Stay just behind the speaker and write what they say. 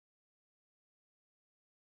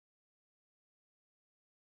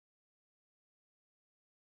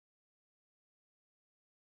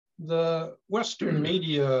The Western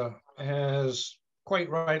media has quite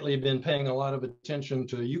rightly been paying a lot of attention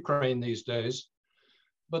to Ukraine these days,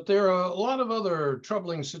 but there are a lot of other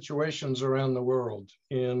troubling situations around the world.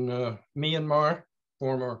 In Myanmar,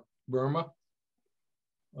 former Burma,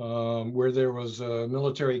 where there was a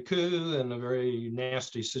military coup and a very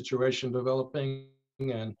nasty situation developing,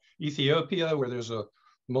 and Ethiopia, where there's a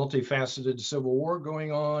multifaceted civil war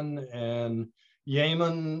going on, and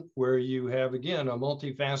Yemen, where you have, again, a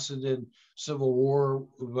multifaceted civil war,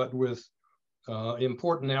 but with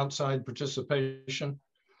important outside participation.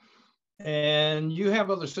 And you have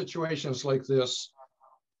other situations like this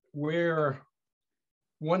where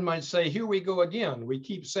one might say, here we go again. We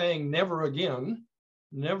keep saying never again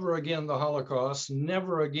the Holocaust,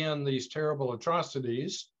 never again these terrible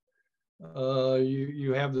atrocities.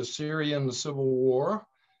 You have the Syrian civil war,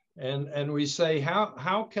 and we say,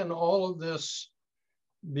 how can all of this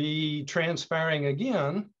be transpiring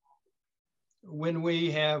again when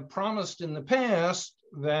we have promised in the past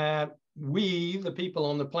that we, the people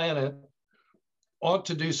on the planet, ought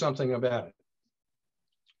to do something about it?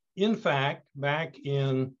 In fact, back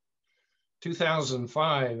in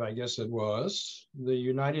 2005, I guess it was, the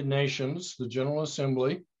United Nations, the General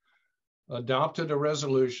Assembly, adopted a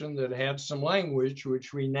resolution that had some language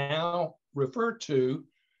which we now refer to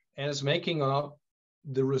as making up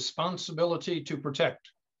the responsibility to protect.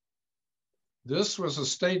 This was a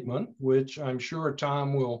statement which I'm sure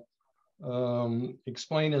Tom will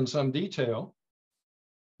explain in some detail,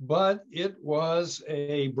 but it was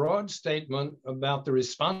a broad statement about the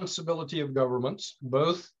responsibility of governments,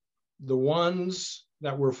 both the ones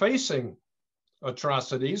that were facing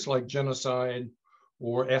atrocities like genocide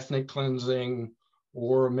or ethnic cleansing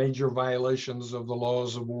or major violations of the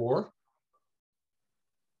laws of war,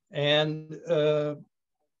 and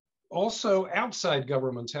also outside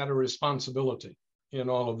governments had a responsibility in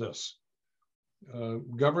all of this.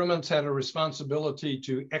 Governments had a responsibility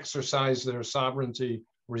to exercise their sovereignty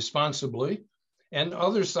responsibly, and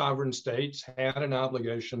other sovereign states had an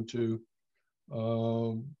obligation to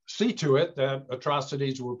see to it that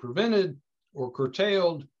atrocities were prevented or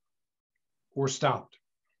curtailed or stopped.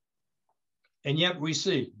 And yet we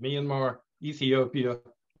see Myanmar, Ethiopia,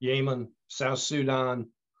 Yemen, South Sudan,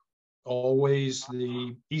 always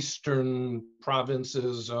the eastern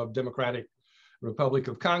provinces of Democratic Republic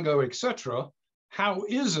of Congo, etc. How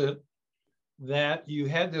is it that you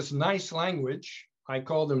had this nice language? I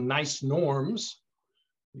call them nice norms.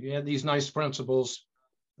 You had these nice principles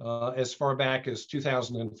as far back as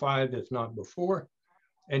 2005, if not before.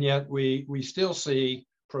 And yet we still see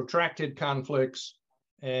protracted conflicts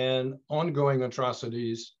and ongoing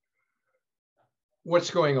atrocities. What's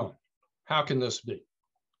going on? How can this be?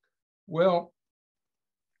 Well,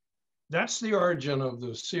 that's the origin of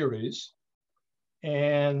the series.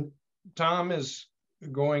 And Tom is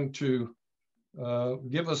going to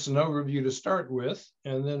give us an overview to start with,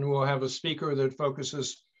 and then we'll have a speaker that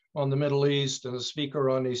focuses on the Middle East, and a speaker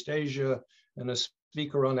on East Asia, and a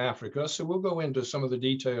speaker on Africa. So we'll go into some of the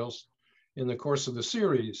details in the course of the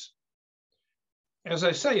series. As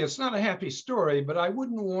I say, it's not a happy story, but I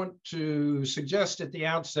wouldn't want to suggest at the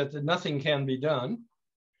outset that nothing can be done.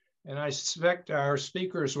 And I suspect our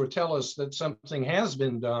speakers will tell us that something has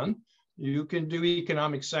been done. You can do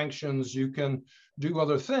economic sanctions, you can do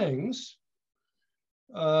other things.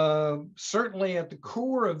 Certainly at the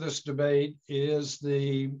core of this debate is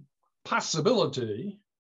the possibility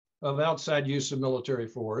of outside use of military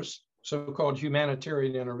force, so-called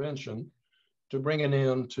humanitarian intervention, to bring an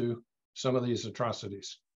end to some of these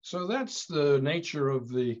atrocities. So that's the nature of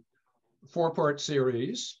the four-part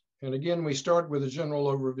series. And again, we start with a general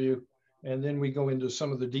overview, and then we go into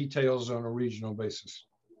some of the details on a regional basis.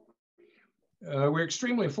 We're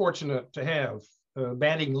extremely fortunate to have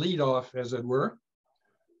batting leadoff, as it were,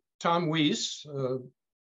 Tom Weiss,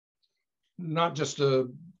 not just a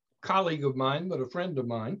colleague of mine, but a friend of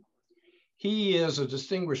mine. He is a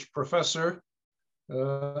distinguished professor,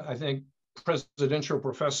 I think presidential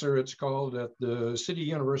professor, it's called, at the City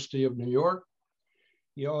University of New York.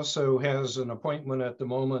 He also has an appointment at the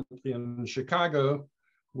moment in Chicago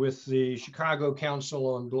with the Chicago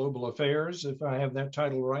Council on Global Affairs, if I have that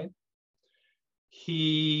title right.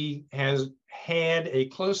 He has had a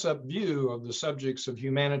close-up view of the subjects of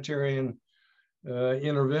humanitarian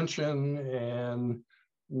intervention and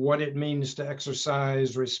what it means to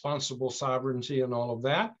exercise responsible sovereignty and all of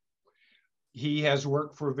that. He has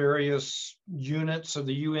worked for various units of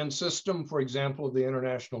the UN system, for example, the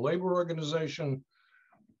International Labor Organization.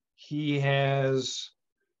 He has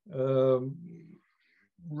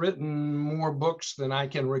written more books than I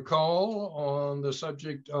can recall on the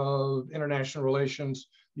subject of international relations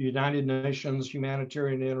United Nations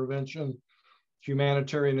humanitarian intervention,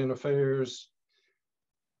 humanitarian affairs.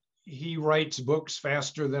 He writes books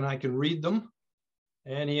faster than I can read them,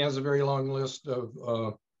 and he has a very long list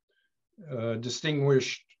of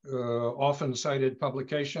distinguished, often cited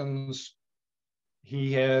publications.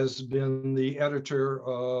 He has been the editor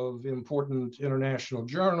of important international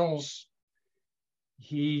journals.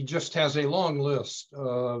 He just has a long list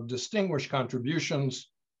of distinguished contributions,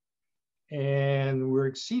 and we're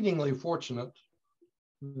exceedingly fortunate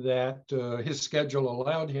that his schedule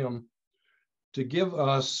allowed him to give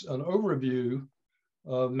us an overview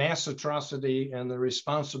of mass atrocity and the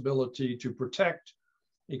responsibility to protect,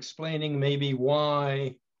 explaining maybe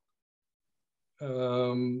why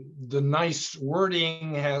the nice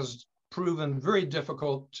wording has proven very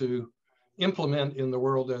difficult to implement in the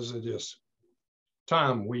world as it is.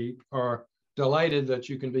 Tom, we are delighted that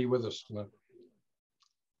you can be with us tonight.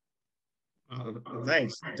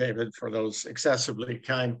 Thanks, David, for those excessively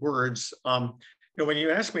kind words. When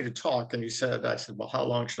you asked me to talk and you said, I said, well, how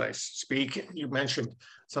long should I speak? You mentioned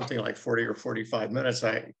something like 40 or 45 minutes.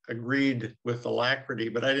 I agreed with alacrity,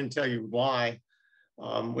 but I didn't tell you why,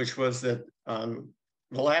 which was that the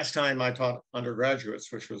last time I taught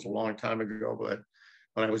undergraduates, which was a long time ago, but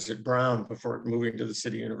when I was at Brown before moving to the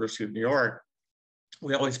City University of New York,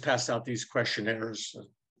 we always passed out these questionnaires,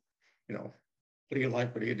 what do you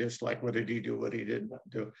like? What do you dislike? What did he do? What he didn't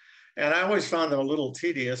do? And I always found them a little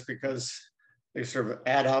tedious because they sort of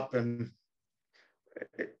add up, and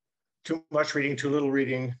too much reading, too little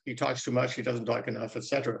reading. He talks too much, he doesn't talk enough,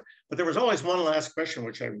 etc. But there was always one last question,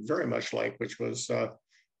 which I very much liked, which was kind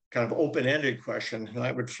of open-ended question. And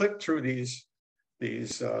I would flip through these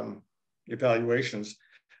evaluations.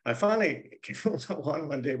 I finally came to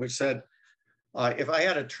one day which said, if I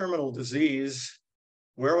had a terminal disease,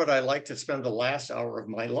 where would I like to spend the last hour of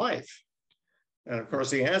my life? And of course,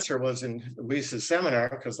 the answer was in Weiss's seminar,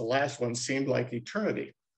 because the last one seemed like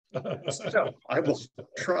eternity. So I will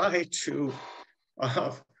try to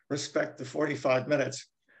respect the 45 minutes.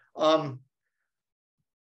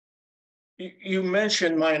 You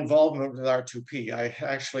mentioned my involvement with R2P. I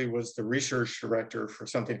actually was the research director for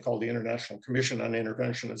something called the International Commission on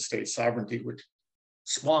Intervention in State Sovereignty, which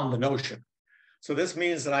spawned the notion. So this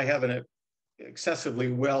means that I have an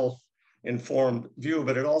excessively well-informed view,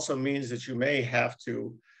 but it also means that you may have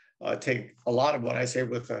to take a lot of what I say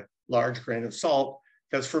with a large grain of salt,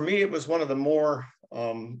 because for me, it was one of the more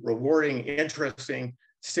rewarding, interesting,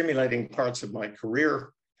 stimulating parts of my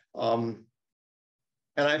career.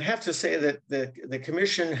 And I'd have to say that the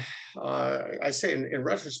commission, I say in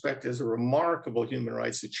retrospect, is a remarkable human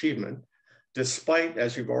rights achievement, despite,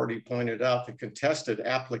 as you've already pointed out, the contested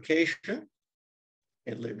application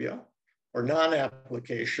in Libya, or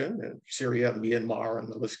non-application in Syria, Myanmar, and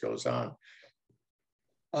the list goes on.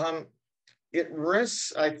 It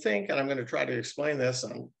rests, I think, and I'm going to try to explain this,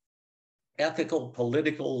 on ethical,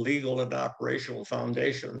 political, legal, and operational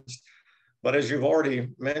foundations. But as you've already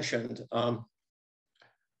mentioned,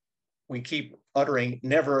 we keep uttering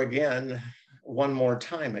never again, one more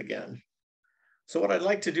time again. So what I'd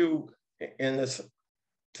like to do in this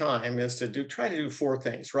time is to try to do four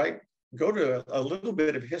things, right? Go to a little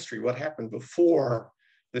bit of history, what happened before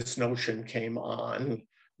this notion came on.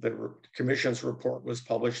 The commission's report was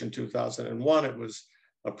published in 2001. It was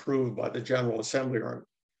approved by the General Assembly, or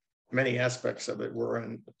many aspects of it were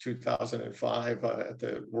in 2005 at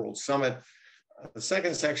the World Summit. The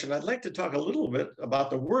second section, I'd like to talk a little bit about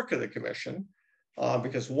the work of the commission,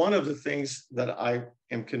 because one of the things that I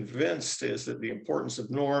am convinced is that the importance of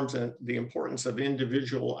norms and the importance of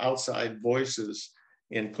individual outside voices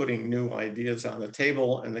in putting new ideas on the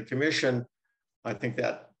table. And the commission, I think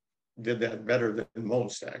that did that better than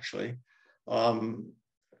most, actually.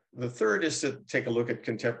 The third is to take a look at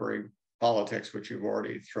contemporary politics, which you've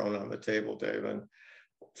already thrown on the table, Dave. And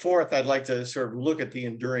fourth, I'd like to sort of look at the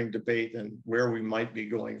enduring debate and where we might be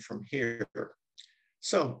going from here.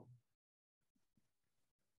 So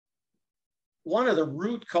one of the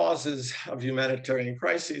root causes of humanitarian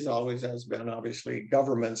crises always has been, obviously,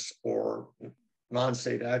 governments or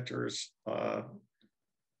non-state actors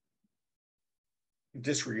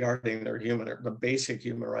disregarding the basic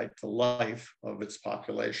human right to life of its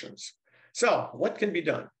populations. So what can be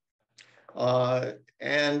done?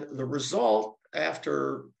 And the result,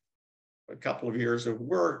 after a couple of years of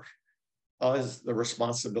work, is the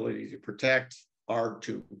responsibility to protect,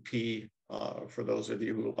 R2P, for those of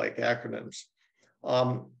you who like acronyms.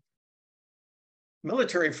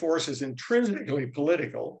 Military force is intrinsically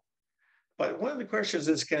political, but one of the questions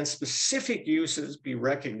is, can specific uses be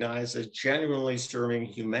recognized as genuinely serving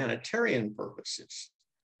humanitarian purposes?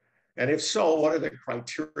 And if so, what are the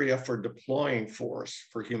criteria for deploying force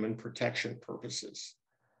for human protection purposes?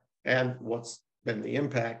 And what's been the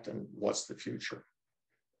impact and what's the future?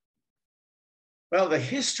 Well, the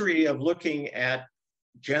history of looking at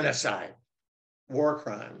genocide, war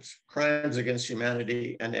crimes, crimes against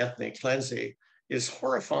humanity, and ethnic cleansing is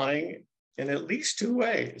horrifying in at least two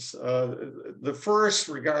ways. The first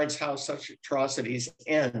regards how such atrocities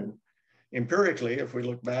end empirically, if we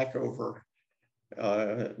look back over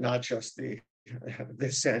not just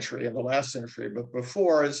this century and the last century, but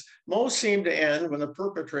before, is most seem to end when the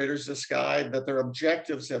perpetrators decide that their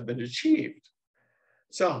objectives have been achieved.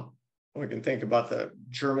 So we can think about the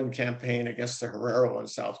German campaign against the Herero in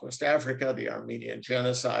Southwest Africa, the Armenian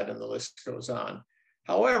genocide, and the list goes on.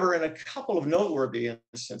 However, in a couple of noteworthy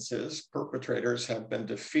instances, perpetrators have been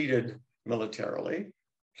defeated militarily,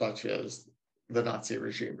 such as the Nazi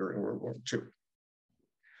regime during World War II.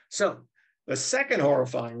 So the second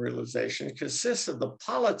horrifying realization consists of the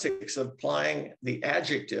politics of applying the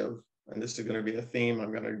adjective, and this is going to be a theme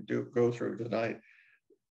I'm going to go through tonight,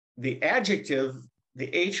 the adjective,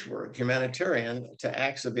 the H word, humanitarian, to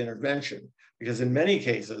acts of intervention, because in many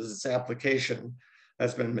cases, its application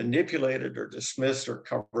has been manipulated or dismissed or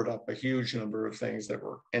covered up a huge number of things that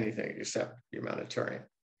were anything except humanitarian.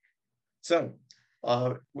 So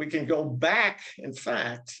we can go back, in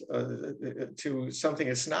fact, to something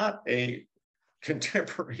that's not a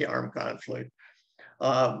contemporary armed conflict,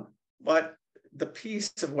 but the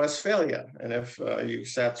Peace of Westphalia. And if you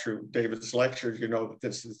sat through David's lectures, you know that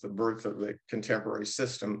this is the birth of the contemporary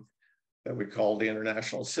system that we call the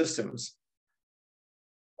international systems.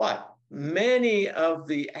 But many of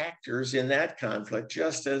the actors in that conflict,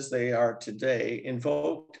 just as they are today,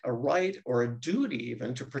 invoked a right or a duty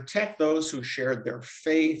even to protect those who shared their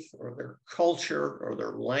faith or their culture or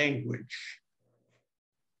their language.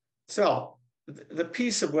 So the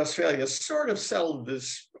Peace of Westphalia sort of settled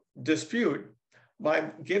this dispute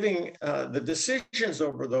by giving the decisions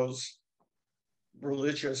over those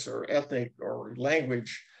religious or ethnic or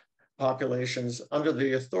language populations under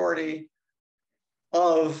the authority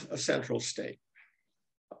of a central state.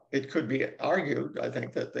 It could be argued, I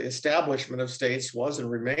think, that the establishment of states was and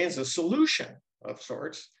remains a solution of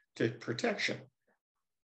sorts to protection,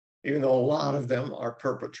 even though a lot of them are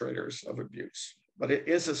perpetrators of abuse. But it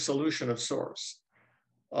is a solution of sorts.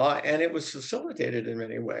 And it was facilitated in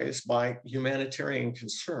many ways by humanitarian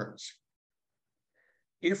concerns.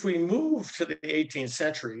 If we move to the 18th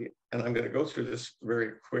century, and I'm going to go through this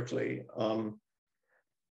very quickly,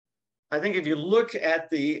 I think if you look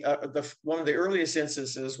at one of the earliest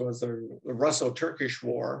instances was the Russo-Turkish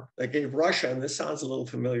War that gave Russia, and this sounds a little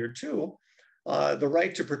familiar too, the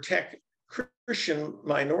right to protect Christian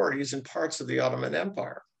minorities in parts of the Ottoman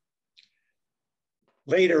Empire.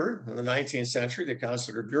 Later, in the 19th century, the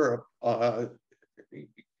Council of Europe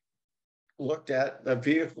looked at the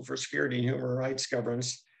vehicle for security and human rights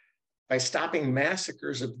governance by stopping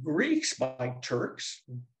massacres of Greeks by Turks.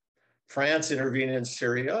 France intervened in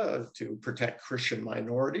Syria to protect Christian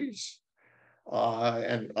minorities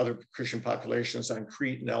and other Christian populations on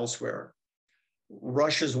Crete and elsewhere.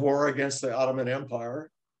 Russia's war against the Ottoman Empire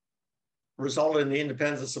resulted in the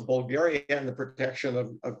independence of Bulgaria and the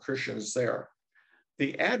protection of Christians there.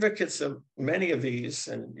 The advocates of many of these,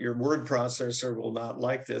 and your word processor will not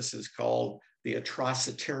like this, is called the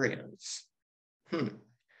Atrocitarians.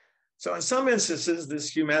 So in some instances,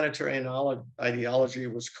 this humanitarian ideology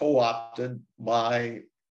was co-opted by,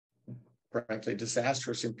 frankly,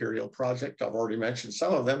 disastrous imperial project. I've already mentioned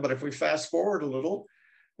some of them, but if we fast forward a little,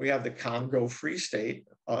 we have the Congo Free State,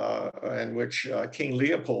 in which King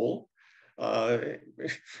Leopold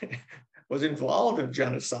was involved in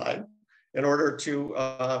genocide in order to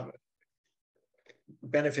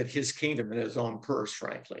benefit his kingdom and his own purse,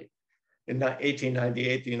 frankly. In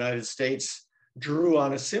 1898, the United States drew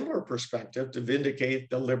on a similar perspective to vindicate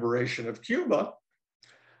the liberation of Cuba,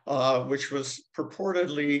 which was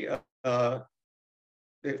purportedly,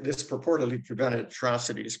 this purportedly prevented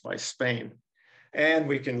atrocities by Spain. And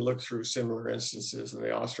we can look through similar instances in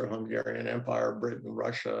the Austro-Hungarian Empire, Britain,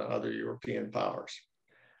 Russia, other European powers.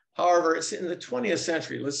 However, it's in the 20th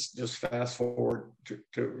century, let's just fast forward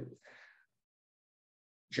to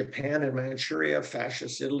Japan and Manchuria,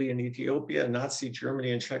 fascist Italy and Ethiopia, Nazi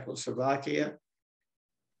Germany and Czechoslovakia.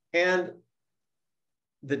 And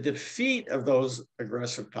the defeat of those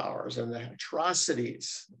aggressive powers and the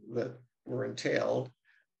atrocities that were entailed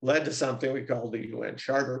led to something we call the UN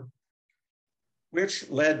Charter, which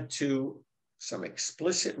led to some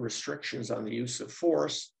explicit restrictions on the use of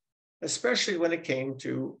force, especially when it came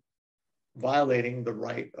to violating the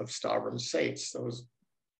right of sovereign states. Those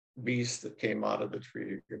beast that came out of the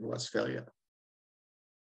Treaty of Westphalia.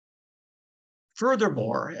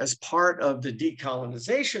 Furthermore, as part of the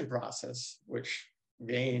decolonization process, which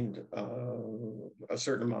gained a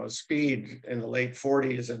certain amount of speed in the late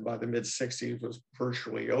 40s and by the mid 60s was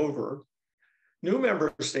virtually over, new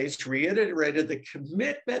member states reiterated the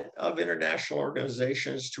commitment of international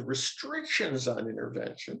organizations to restrictions on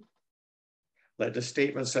intervention, led to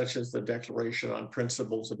statements such as the Declaration on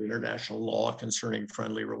Principles of International Law Concerning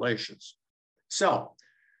Friendly Relations. So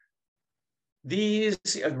these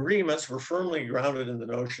agreements were firmly grounded in the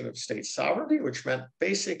notion of state sovereignty, which meant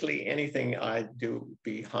basically anything I do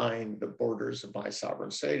behind the borders of my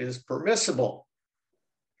sovereign state is permissible,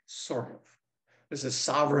 sort of. This is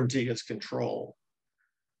sovereignty as control.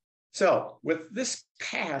 So with this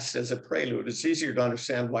past as a prelude, it's easier to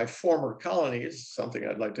understand why former colonies, something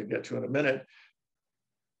I'd like to get to in a minute,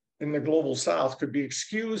 in the global South could be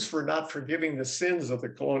excused for not forgiving the sins of the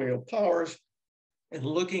colonial powers and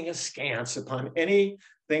looking askance upon anything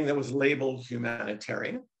that was labeled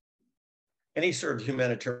humanitarian, any sort of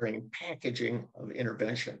humanitarian packaging of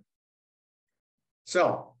intervention.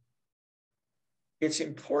 So it's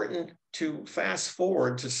important to fast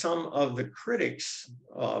forward to some of the critics,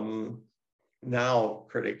 now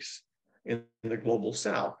critics in the global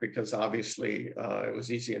South, because obviously it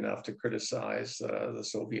was easy enough to criticize the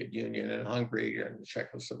Soviet Union and Hungary and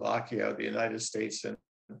Czechoslovakia, the United States and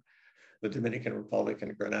the Dominican Republic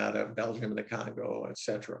and Grenada, Belgium and the Congo, et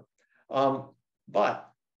cetera. But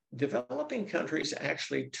developing countries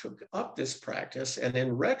actually took up this practice and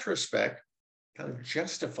in retrospect, kind of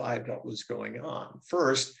justified what was going on.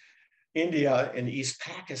 First, India and East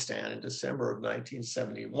Pakistan in December of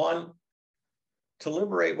 1971 to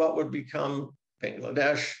liberate what would become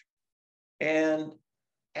Bangladesh. And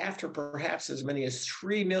after perhaps as many as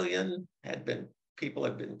 3 million people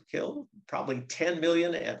had been killed, probably 10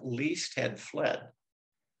 million at least had fled.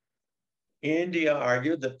 India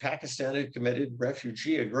argued that Pakistan had committed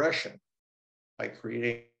refugee aggression by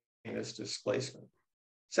creating this displacement.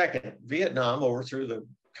 Second, Vietnam overthrew the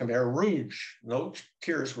Khmer Rouge. No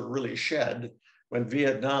tears were really shed when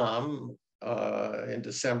Vietnam, in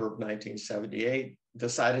December of 1978,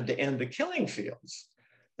 decided to end the killing fields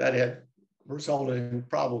that had resulted in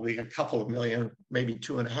probably a couple of million, maybe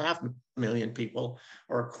 2.5 million people,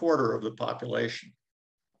 or a quarter of the population.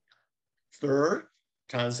 Third,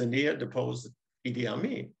 Tanzania deposed Idi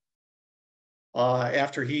Amin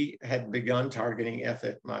after he had begun targeting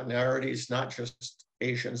ethnic minorities, not just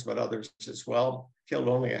Asians, but others as well, killed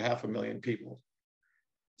only 500,000 people.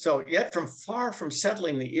 So yet far from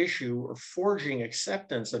settling the issue or forging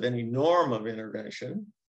acceptance of any norm of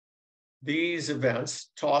intervention, these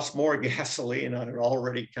events toss more gasoline on an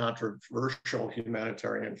already controversial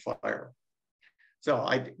humanitarian fire. So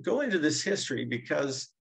I go into this history because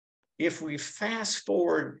if we fast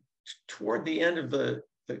forward toward the end of the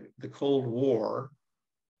Cold War,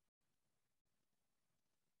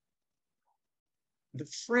 the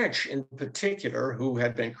French in particular, who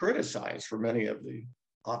had been criticized for many of the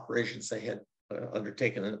operations they had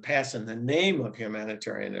undertaken in the past in the name of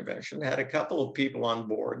humanitarian intervention, had a couple of people on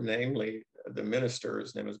board, namely the minister,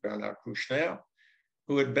 his name is Bernard Kouchner,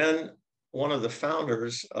 who had been one of the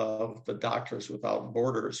founders of the Doctors Without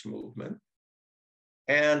Borders movement,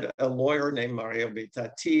 and a lawyer named Mario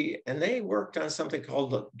Bettati, and they worked on something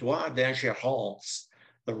called the droit d'ingérence,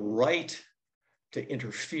 the right to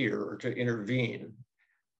interfere or to intervene.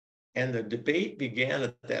 And the debate began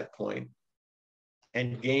at that point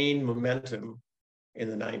and gained momentum in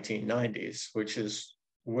the 1990s, which is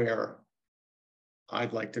where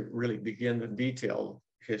I'd like to really begin the detailed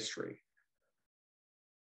history.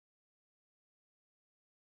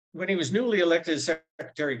 When he was newly elected as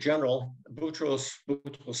Secretary General, Boutros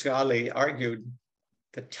Boutros-Ghali argued,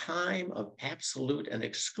 "The time of absolute and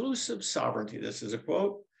exclusive sovereignty," this is a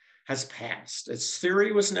quote, "has passed. Its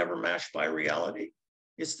theory was never matched by reality.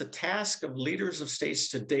 It's the task of leaders of states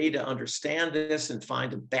today to understand this and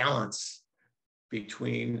find a balance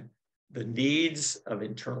between the needs of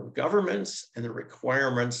internal governments and the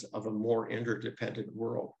requirements of a more interdependent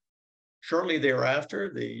world." Shortly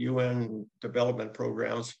thereafter, the UN Development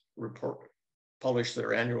Program's report published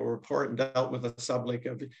their annual report and dealt with the subject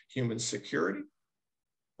of human security.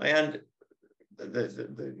 And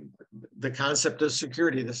the concept of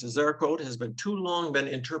security, this is their quote, "has been too long been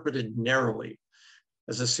interpreted narrowly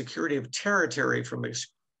as a security of territory from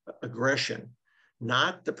aggression,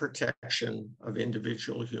 not the protection of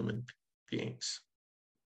individual human beings."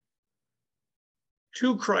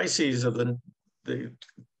 Two crises of the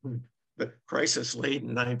crisis late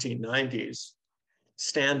in 1990s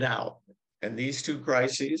stand out And these two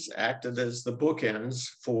crises acted as the bookends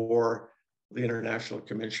for the International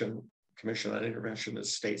Commission on Intervention in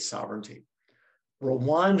State Sovereignty.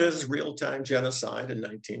 Rwanda's real-time genocide in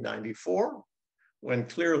 1994, when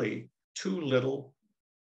clearly too little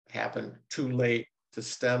happened too late to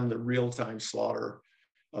stem the real-time slaughter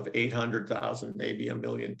of 800,000, maybe 1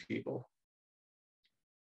 million people.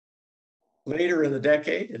 Later in the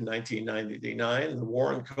decade, in 1999, the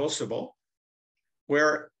war in Kosovo,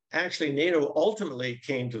 where actually NATO ultimately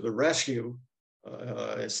came to the rescue,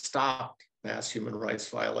 stopped mass human rights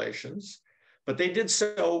violations, but they did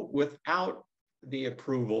so without the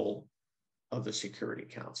approval of the Security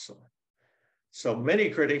Council. So many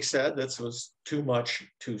critics said this was too much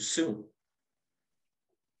too soon.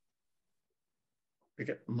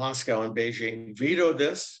 Moscow and Beijing vetoed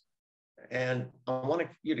this, and I want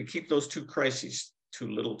you to keep those two crises, too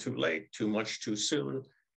little, too late, too much, too soon.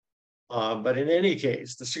 But in any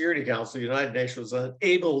case, the Security Council, the United Nations, was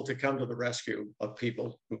unable to come to the rescue of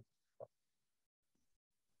people,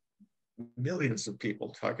 millions of people,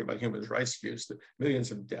 talking about human rights abuse, millions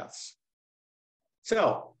of deaths.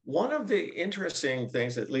 So one of the interesting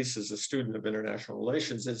things, at least as a student of international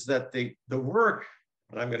relations, is that the work,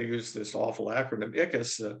 and I'm going to use this awful acronym,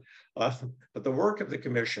 ICUS, but the work of the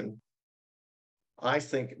Commission, I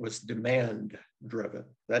think, was demand-driven.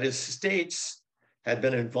 That is, states had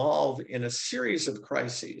been involved in a series of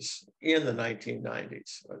crises in the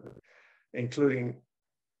 1990s, including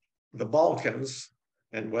the Balkans,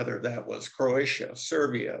 and whether that was Croatia,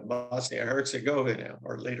 Serbia, Bosnia-Herzegovina,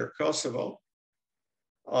 or later Kosovo,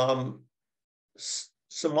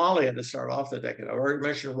 Somalia to start off the decade. I already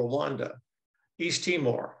mentioned Rwanda, East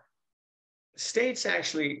Timor. States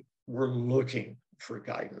actually were looking for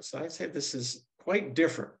guidance. I'd say this is quite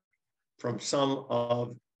different from some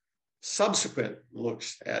of subsequent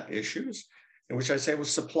looks at issues, in which I say was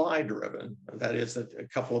supply driven. That is, that a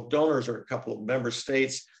couple of donors or a couple of member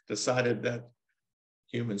states decided that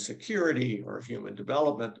human security or human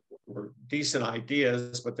development were decent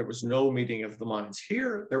ideas, but there was no meeting of the minds.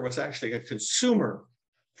 Here, there was actually a consumer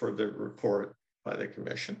for the report by the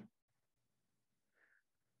Commission.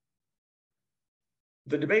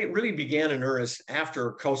 The debate really began in earnest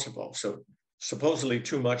after Kosovo, so supposedly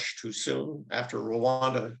too much too soon. After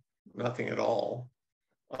Rwanda, nothing at all.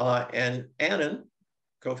 And Annan,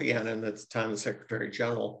 Kofi Annan, at the time the Secretary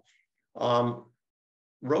General,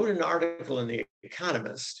 wrote an article in The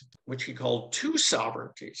Economist, which he called Two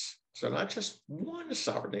Sovereignties. So not just one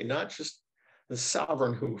sovereignty, not just the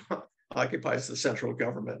sovereign who occupies the central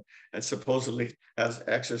government and supposedly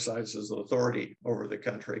exercises authority over the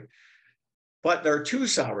country, but there are two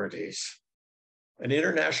sovereignties: an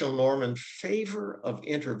international norm in favor of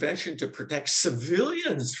intervention to protect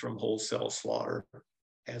civilians from wholesale slaughter,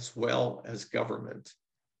 as well as government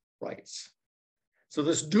rights. So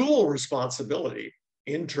this dual responsibility,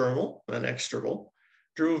 internal and external,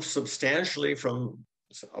 drew substantially from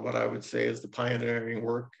what I would say is the pioneering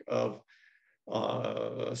work of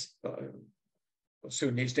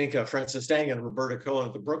Sudanese Dinka, Francis Dang, and Roberta Cohen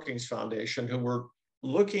at the Brookings Foundation, who were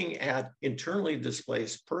looking at internally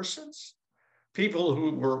displaced persons, people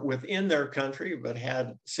who were within their country but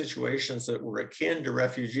had situations that were akin to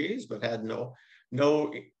refugees but had no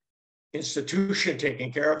institution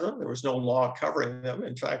taking care of them. There was no law covering them.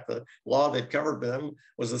 In fact, the law that covered them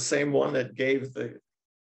was the same one that gave the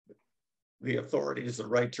authorities the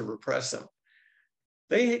right to repress them.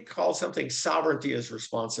 They called something sovereignty as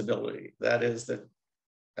responsibility. That is, that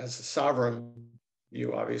as a sovereign,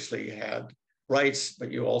 you obviously had rights,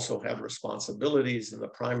 but you also had responsibilities, and the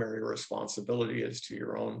primary responsibility is to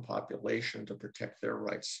your own population to protect their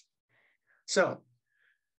rights. So,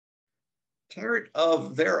 part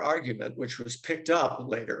of their argument, which was picked up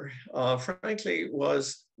later, frankly,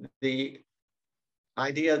 was the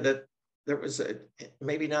idea that there was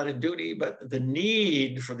maybe not a duty, but the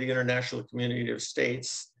need for the international community of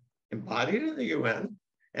states embodied in the UN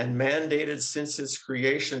and mandated since its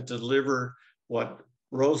creation to deliver what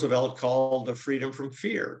Roosevelt called the freedom from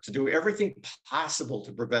fear, to do everything possible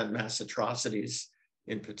to prevent mass atrocities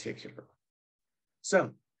in particular.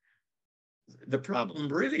 So the problem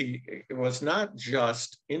really was not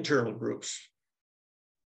just internal groups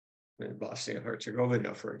in Bosnia and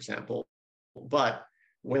Herzegovina, for example, but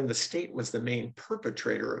when the state was the main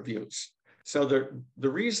perpetrator of abuse. So the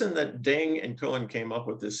reason that Deng and Cohen came up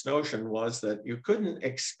with this notion was that you couldn't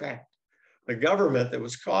expect the government that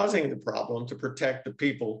was causing the problem to protect the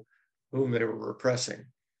people whom they were repressing.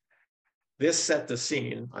 This set the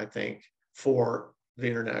scene, I think, for the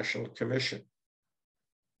International Commission.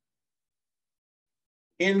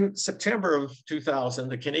 In September of 2000,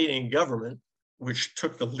 the Canadian government, which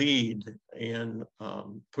took the lead in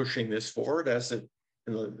pushing this forward, as it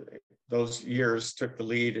those years took the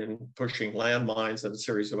lead in pushing landmines and a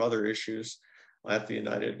series of other issues at the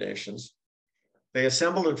United Nations. They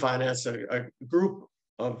assembled and financed a group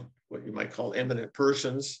of what you might call eminent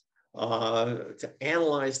persons to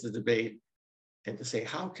analyze the debate and to say,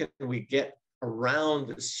 how can we get around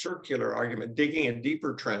this circular argument, digging a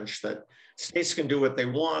deeper trench that states can do what they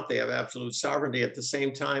want, they have absolute sovereignty. At the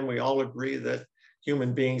same time, we all agree that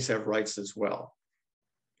human beings have rights as well.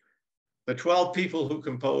 The 12 people who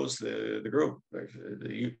compose the group,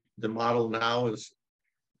 the model now is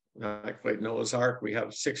not quite Noah's Ark. We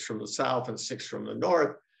have 6 from the south and 6 from the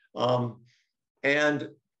north, and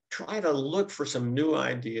try to look for some new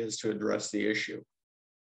ideas to address the issue.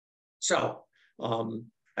 So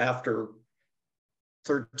after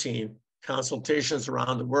 13 consultations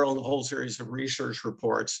around the world, a whole series of research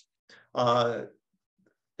reports,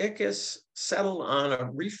 ICIS settled on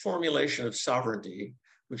a reformulation of sovereignty,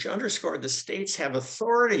 which underscored the states have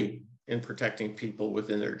authority in protecting people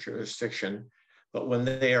within their jurisdiction, but when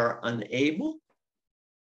they are unable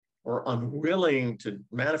or unwilling to,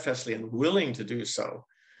 manifestly unwilling to do so,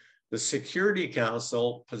 the Security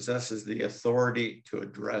Council possesses the authority to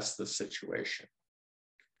address the situation.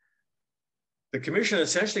 The Commission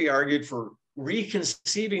essentially argued for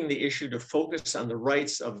reconceiving the issue to focus on the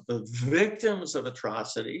rights of the victims of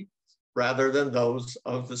atrocity rather than those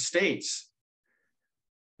of the states.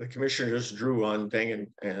 The commissioners drew on Deng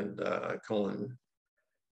and Cohen,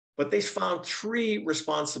 but they found 3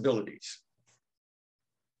 responsibilities.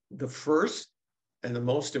 The first and the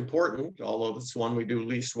most important, although it's one we do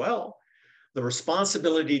least well, the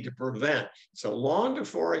responsibility to prevent. So long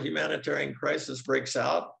before a humanitarian crisis breaks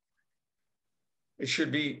out, it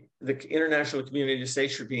should be the international community,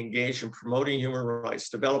 states should be engaged in promoting human rights,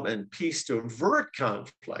 development, and peace to avert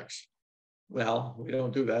conflicts. Well, we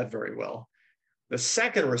don't do that very well. The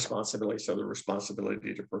second responsibility, so the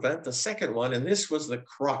responsibility to prevent, the second one, and this was the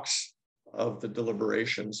crux of the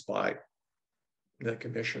deliberations by the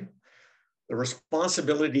Commission, the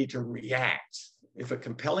responsibility to react. If a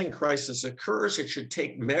compelling crisis occurs, it should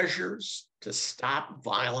take measures to stop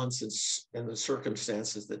violence in the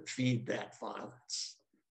circumstances that feed that violence.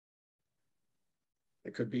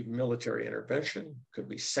 It could be military intervention, could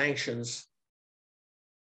be sanctions,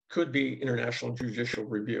 could be international judicial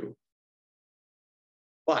review.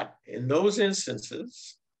 But in those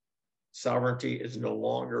instances, sovereignty is no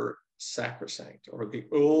longer sacrosanct, or the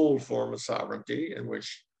old form of sovereignty in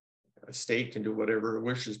which a state can do whatever it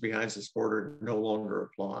wishes behind its border no longer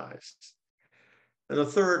applies. And the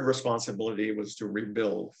third responsibility was to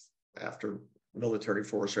rebuild after military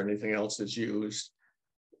force or anything else is used.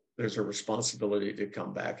 There's a responsibility to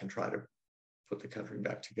come back and try to put the country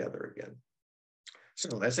back together again.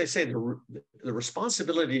 So as I say, the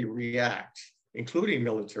responsibility to react, including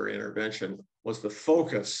military intervention, was the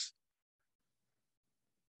focus.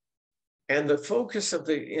 And the focus of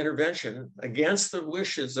the intervention against the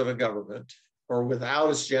wishes of a government or without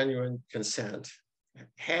its genuine consent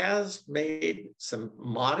has made some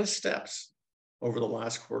modest steps over the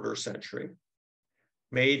last quarter century,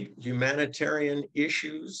 made humanitarian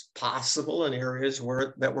issues possible in areas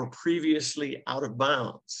that were previously out of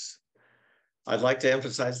bounds. I'd like to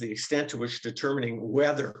emphasize the extent to which determining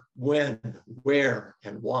whether, when, where,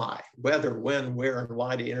 and why, whether, when, where, and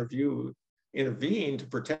why to intervene to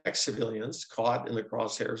protect civilians caught in the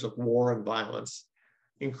crosshairs of war and violence,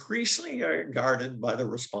 increasingly are guarded by the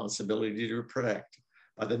responsibility to protect,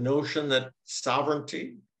 by the notion that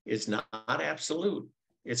sovereignty is not absolute,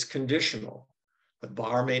 it's conditional. The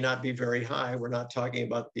bar may not be very high. We're not talking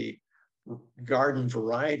about the garden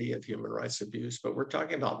variety of human rights abuse, but we're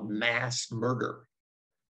talking about mass murder.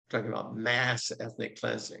 We're talking about mass ethnic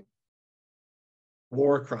cleansing,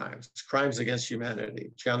 war crimes, crimes against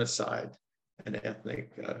humanity, genocide, and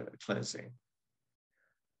ethnic cleansing.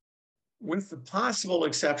 With the possible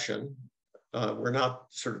exception, we're now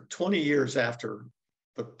sort of 20 years after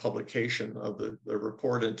the publication of the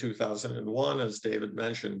report in 2001, as David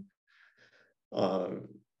mentioned,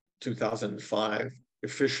 2005,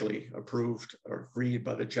 officially approved or agreed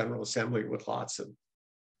by the General Assembly with lots of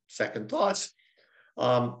second thoughts.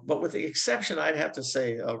 But with the exception, I'd have to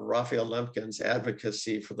say, of Raphael Lemkin's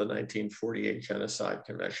advocacy for the 1948 Genocide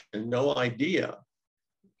Convention, no idea,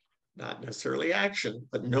 not necessarily action,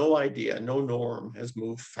 but no idea, no norm has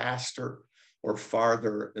moved faster or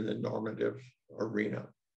farther in the normative arena.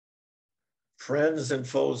 Friends and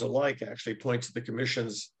foes alike actually point to the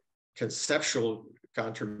Commission's conceptual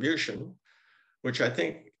contribution, which I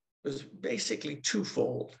think was basically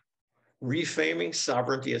twofold: reframing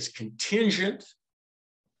sovereignty as contingent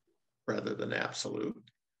rather than absolute,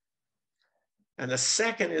 And the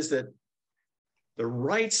second is that the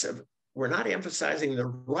rights of, we're not emphasizing the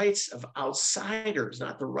rights of outsiders,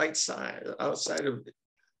 not the right side,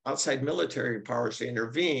 outside military powers to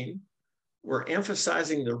intervene. We're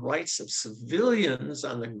emphasizing the rights of civilians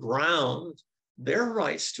on the ground, their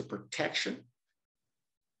rights to protection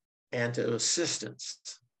and to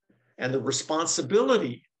assistance, and the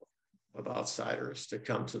responsibility of outsiders to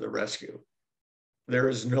come to the rescue. There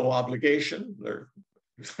is no obligation. There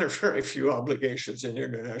are very few obligations in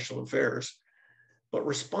international affairs, but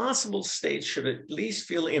responsible states should at least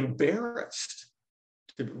feel embarrassed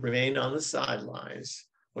to remain on the sidelines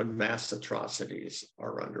when mass atrocities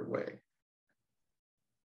are underway.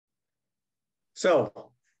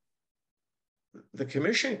 So the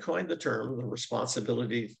commission coined the term, the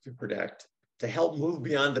responsibility to protect, to help move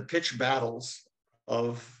beyond the pitched battles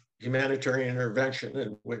of humanitarian intervention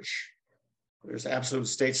in which there's absolute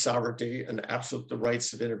state sovereignty and absolute the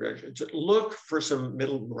rights of intervention. To look for some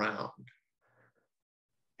middle ground.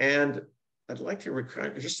 And I'd like to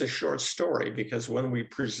recount just a short story, because when we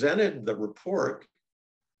presented the report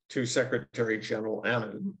to Secretary General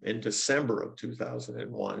Ammon in December of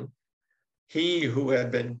 2001, he, who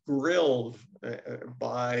had been grilled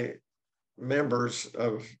by members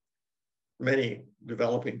of many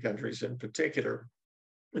developing countries in particular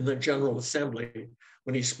in the General Assembly,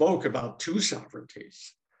 when he spoke about two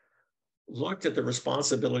sovereignties, looked at the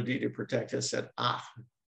responsibility to protect and said, I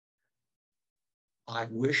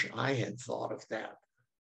wish I had thought of that.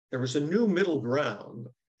 There was a new middle ground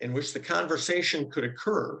in which the conversation could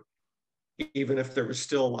occur, even if there was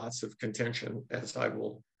still lots of contention, as I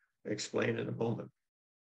will explain in a moment.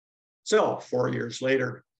 So 4 years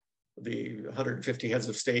later, the 150 heads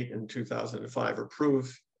of state in 2005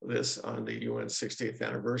 approved this on the UN 60th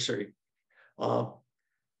anniversary. While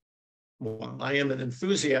I am an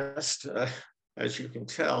enthusiast, as you can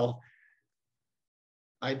tell,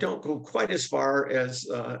 I don't go quite as far as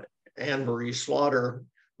Anne-Marie Slaughter,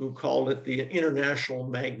 who called it the International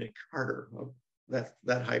Magna Carta.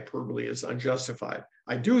 That hyperbole is unjustified.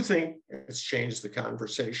 I do think it's changed the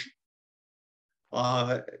conversation.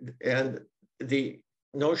 And the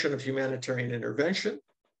notion of humanitarian intervention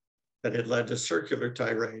that had led to circular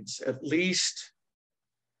tirades, at least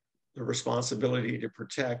the responsibility to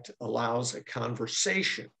protect allows a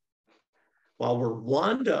conversation. While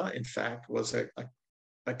Rwanda, in fact, was a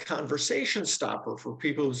conversation stopper for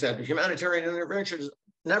people who said humanitarian intervention is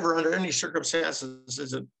never under any circumstances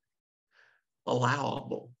is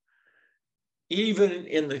allowable. Even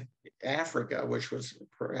in Africa, which was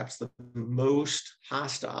perhaps the most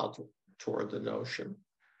hostile toward the notion,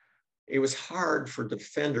 it was hard for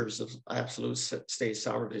defenders of absolute state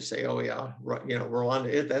sovereignty to say, oh yeah,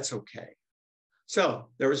 Rwanda, that's okay. So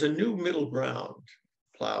there was a new middle ground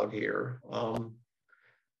plowed here.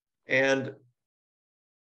 And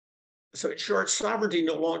so in short, sovereignty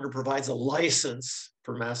no longer provides a license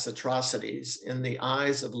for mass atrocities in the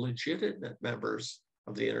eyes of legitimate members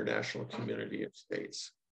of the international community of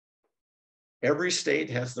states. Every state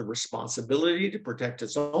has the responsibility to protect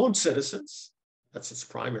its own citizens. That's its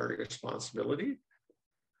primary responsibility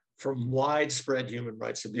from widespread human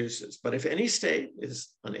rights abuses. But if any state is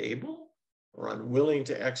unable or unwilling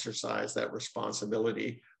to exercise that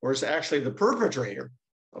responsibility, or is actually the perpetrator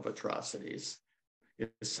of atrocities,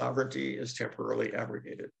 its sovereignty is temporarily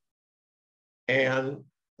abrogated. And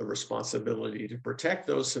the responsibility to protect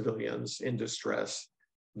those civilians in distress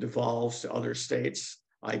devolves to other states,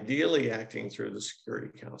 ideally acting through the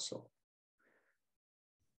Security Council.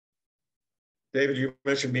 David, you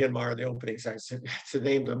mentioned Myanmar in the opening section. To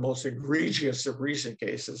name the most egregious of recent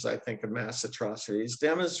cases, I think, of mass atrocities,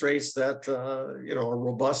 demonstrates that a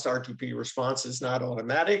robust R2P response is not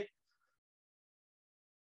automatic.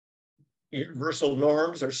 Universal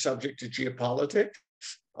norms are subject to geopolitics.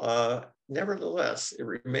 Nevertheless, it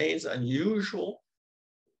remains unusual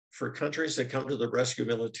for countries that come to the rescue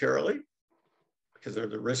militarily because they're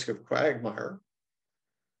at the risk of quagmire.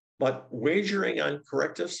 But wagering on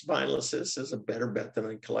corrective spineless is a better bet than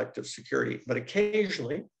on collective security. But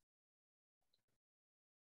occasionally,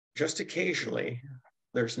 just occasionally,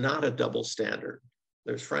 there's not a double standard.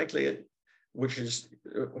 There's frankly, which is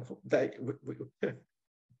that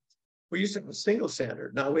we used to have a single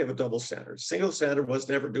standard. Now we have a double standard. Single standard was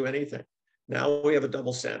never do anything. Now we have a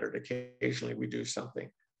double standard. Occasionally we do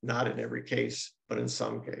something, not in every case, but in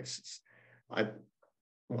some cases. I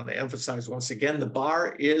want to emphasize once again, the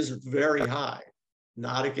bar is very high,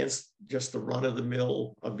 not against just the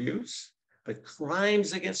run-of-the-mill abuse, but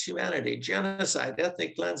crimes against humanity, genocide,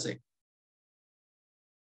 ethnic cleansing.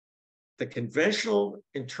 The conventional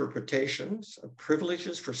interpretations of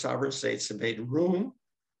privileges for sovereign states have made room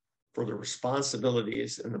for the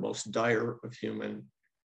responsibilities in the most dire of human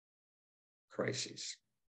crises.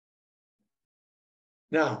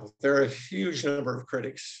 Now, there are a huge number of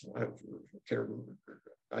critics. I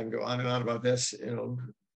can go on and on about this. You know,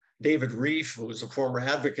 David Reef, who was a former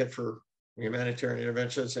advocate for humanitarian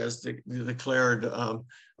interventions, has declared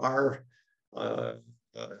our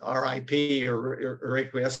RIP or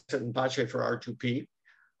requiescent in pace for R2P,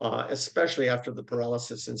 especially after the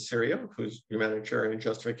paralysis in Syria, whose humanitarian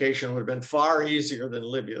justification would have been far easier than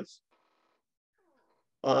Libya's.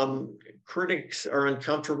 Critics are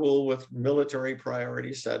uncomfortable with military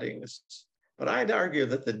priority settings, but I'd argue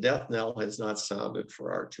that the death knell has not sounded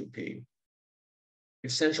for R2P.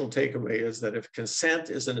 Essential takeaway is that if consent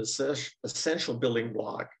is an essential building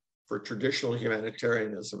block for traditional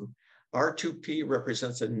humanitarianism, R2P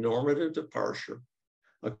represents a normative departure,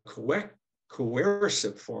 a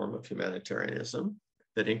coercive form of humanitarianism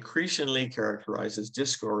that increasingly characterizes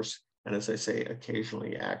discourse and, as I say,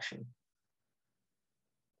 occasionally action.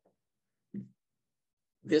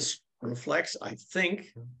 This reflects, I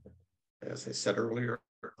think, as I said earlier,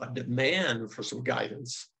 a demand for some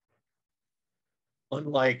guidance.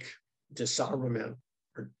 Unlike disarmament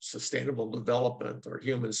or sustainable development or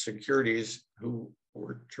human securities, who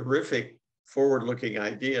were terrific forward-looking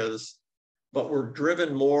ideas, but were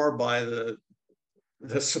driven more by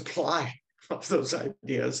the supply of those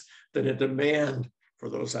ideas than a demand for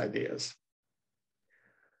those ideas.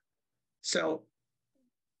 So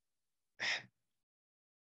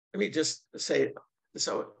let me just say,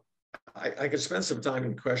 so I could spend some time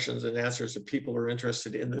in questions and answers if people are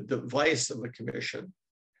interested in the device of the commission,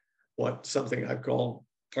 something I've called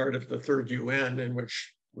part of the third UN, in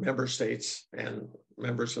which member states and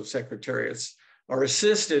members of secretariats are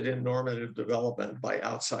assisted in normative development by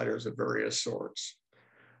outsiders of various sorts.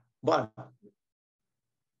 But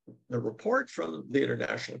the report from the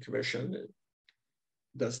International Commission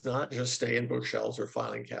does not just stay in bookshelves or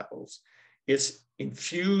filing cabinets. It's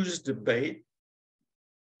infused debate.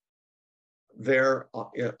 There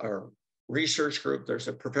are research group, there's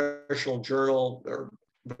a professional journal, there are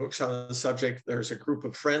books on the subject, there's a group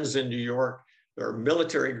of friends in New York, there are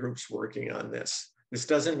military groups working on this. This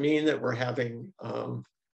doesn't mean that we're having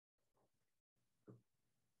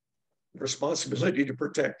responsibility to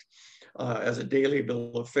protect as a daily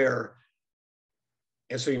bill of fare.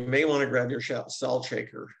 And so you may want to grab your salt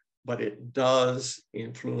shaker, but it does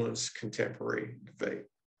influence contemporary debate.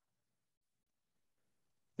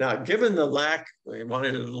 Now, given the lack, I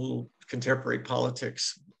wanted a little contemporary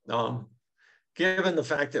politics, given the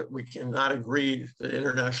fact that we cannot agree that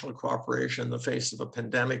international cooperation in the face of a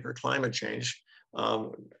pandemic or climate change,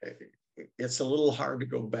 it's a little hard to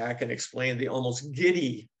go back and explain the almost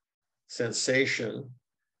giddy sensation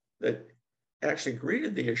that actually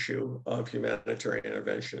greeted the going of humanitarian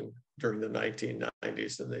intervention during the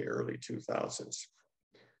 1990s and the early 2000s.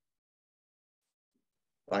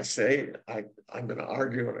 I say, I'm going to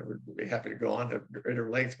argue, and I would be happy to go on at greater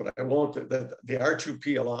length, but I won't. The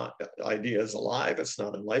R2P idea is alive. It's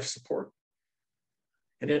not in life support.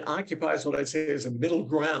 And it occupies what I'd say is a middle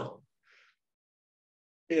ground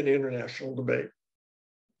in international debate.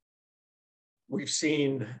 We've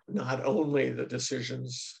seen not only the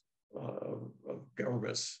decisions of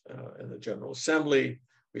governments in the General Assembly,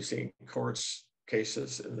 we've seen courts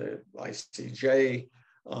cases in the ICJ,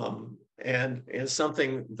 and is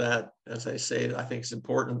something that, as I say, I think is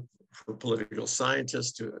important for political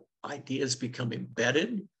scientists to ideas become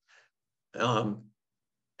embedded.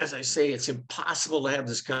 As I say, it's impossible to have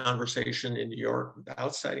this conversation in New York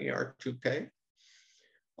without citing R2P.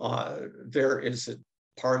 There is a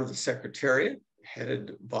part of the Secretariat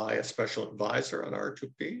headed by a special advisor on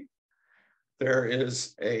R2P. There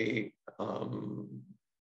is there's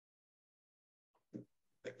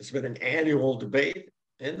been an annual debate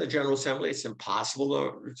in the General Assembly. It's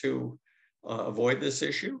impossible to avoid this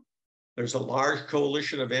issue. There's a large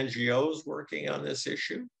coalition of NGOs working on this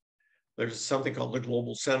issue. There's something called the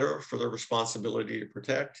Global Center for the Responsibility to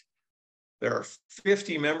Protect. There are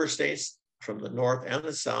 50 member states from the North and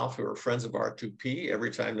the South who are friends of R2P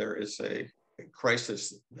every time there is a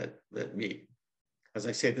crisis that meet. As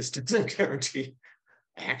I say, this doesn't guarantee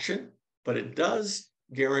action, but it does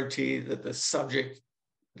guarantee that the subject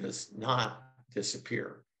does not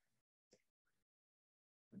disappear.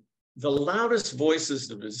 The loudest voices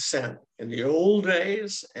of dissent in the old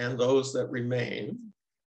days and those that remain,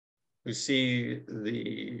 who see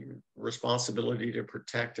the responsibility to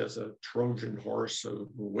protect as a Trojan horse of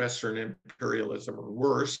Western imperialism or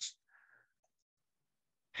worse,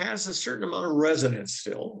 has a certain amount of resonance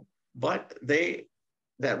still, but they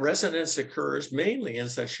that resonance occurs mainly in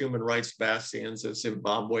such human rights bastions as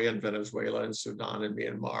Zimbabwe and Venezuela and Sudan and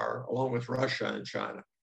Myanmar, along with Russia and China.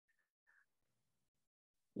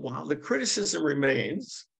 While the criticism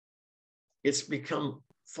remains, it's become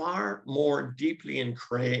far more deeply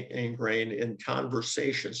ingrained in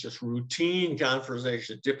conversations, just routine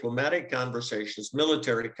conversations, diplomatic conversations,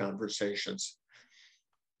 military conversations.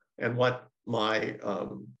 And what my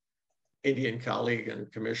Indian colleague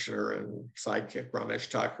and commissioner and sidekick Ramesh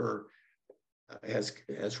Thakur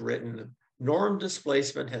has written, norm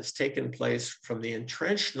displacement has taken place from the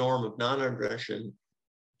entrenched norm of non-aggression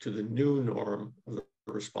to the new norm of the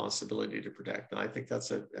responsibility to protect. And I think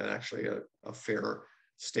that's actually a fair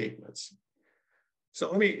statement. So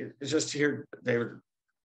let me just hear David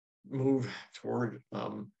move toward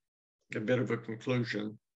a bit of a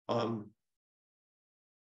conclusion.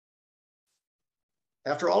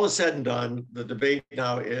 After all is said and done, the debate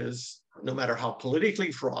now is, no matter how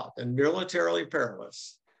politically fraught and militarily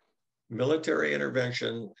perilous, military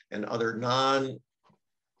intervention and other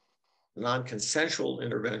non-consensual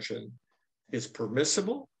intervention is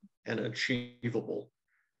permissible and achievable.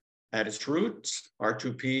 At its roots,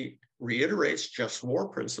 R2P reiterates just war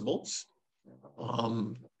principles.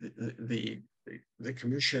 The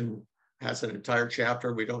commission has an entire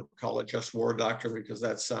chapter. We don't call it just war doctrine because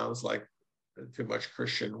that sounds like too much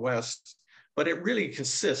Christian West, but it really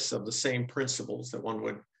consists of the same principles that one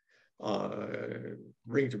would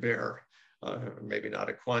bring to bear. Maybe not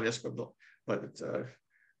Aquinas, but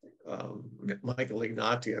Michael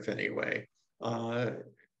Ignatieff anyway.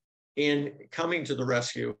 In coming to the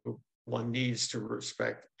rescue, one needs to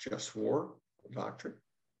respect just war doctrine.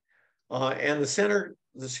 And the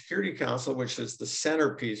Security Council, which is the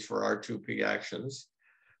centerpiece for R2P actions,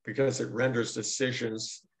 because it renders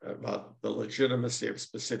decisions about the legitimacy of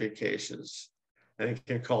specific cases, and it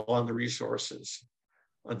can call on the resources.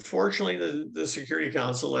 Unfortunately, the Security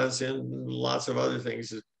Council, as in lots of other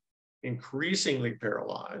things, is increasingly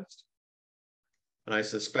paralyzed. And I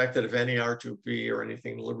suspect that if any R2P or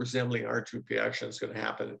anything resembling R2P action is going to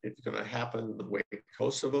happen, it's going to happen the way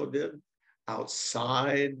Kosovo did,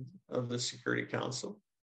 outside of the Security Council.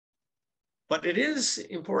 But it is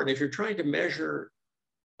important, if you're trying to measure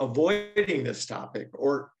avoiding this topic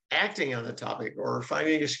or acting on the topic or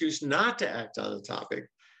finding an excuse not to act on the topic,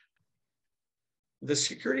 the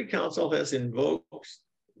Security Council has invoked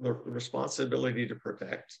the responsibility to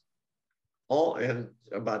protect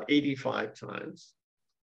about 85 times.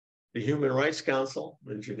 The Human Rights Council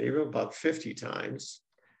in Geneva about 50 times.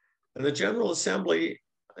 And the General Assembly,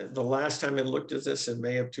 the last time it looked at this in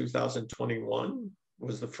May of 2021,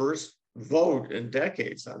 was the first vote in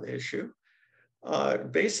decades on the issue.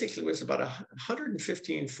 Basically, it was about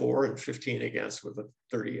 115 for and 15 against, with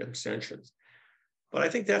 30 abstentions. But I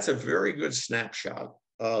think that's a very good snapshot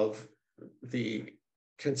of the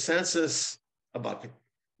consensus about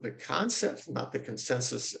the concept, not the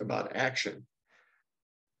consensus about action.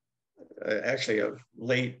 Actually, a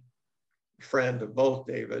late friend of both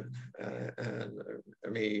David and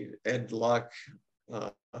me, Ed Luck,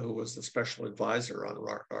 who was the special advisor on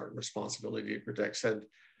our responsibility to protect, said,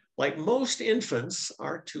 like most infants,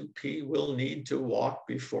 R2P will need to walk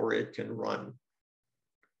before it can run.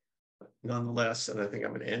 Nonetheless, and I think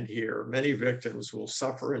I'm going to end here, many victims will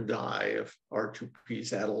suffer and die if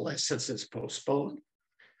R2P's adolescence is postponed.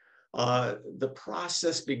 The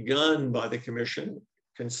process begun by the Commission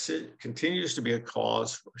continues to be a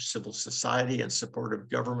cause for civil society and supportive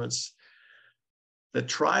governments that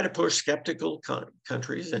try to push skeptical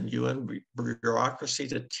countries and UN bureaucracy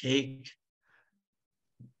to take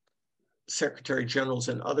Secretary Generals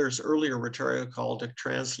and others' earlier rhetorical call to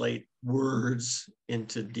translate words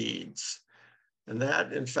into deeds. And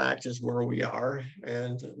that, in fact, is where we are,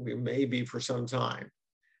 and we may be for some time.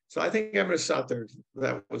 So I think I'm going to stop there.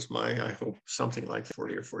 That was I hope, something like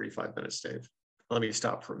 40 or 45 minutes, Dave. Let me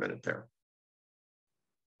stop for a minute there.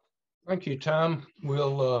 Thank you, Tom.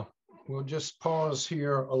 We'll just pause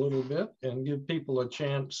here a little bit and give people a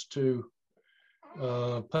chance to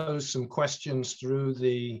pose some questions through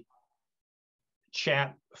the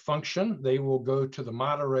chat function. They will go to the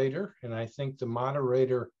moderator, and I think the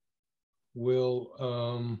moderator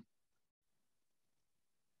will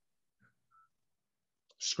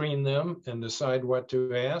screen them and decide what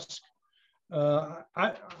to ask.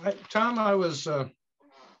 Tom,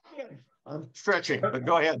 I'm stretching, but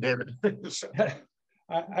go ahead, David.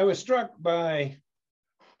 I was struck by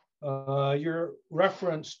your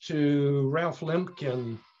reference to Ralph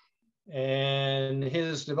Lemkin and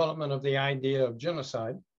his development of the idea of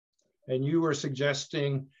genocide. And you were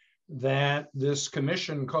suggesting that this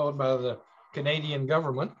commission called by the Canadian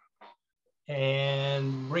government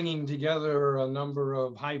and bringing together a number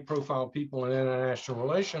of high-profile people in international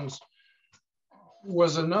relations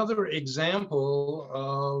was another example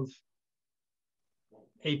of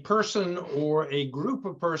a person or a group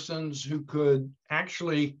of persons who could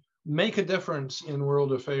actually make a difference in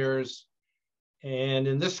world affairs, and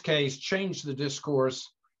in this case, change the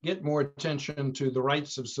discourse, get more attention to the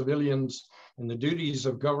rights of civilians and the duties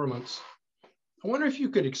of governments. I wonder if you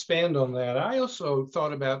could expand on that. I also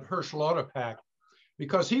thought about Hersch Lauderpack,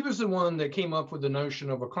 because he was the one that came up with the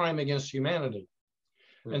notion of a crime against humanity.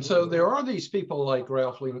 And so there are these people like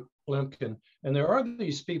Ralph Lemkin, and there are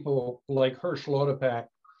these people like Hersch Lauderpack,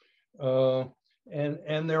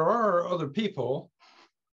 and there are other people.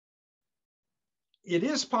 It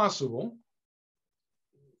is possible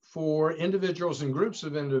for individuals and groups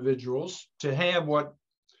of individuals to have what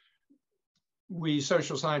we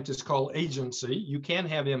social scientists call agency. You can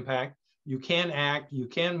have impact, you can act, you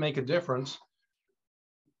can make a difference.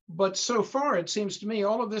 But so far, it seems to me,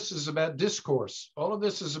 all of this is about discourse. All of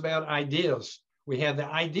this is about ideas. We have the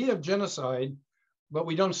idea of genocide, but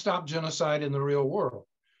we don't stop genocide in the real world.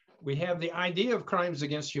 We have the idea of crimes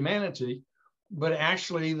against humanity, but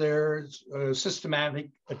actually there's systematic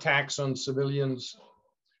attacks on civilians.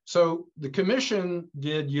 So the commission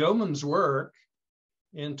did yeoman's work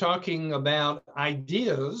in talking about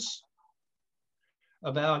ideas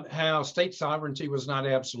about how state sovereignty was not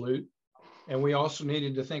absolute. And we also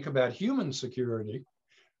needed to think about human security.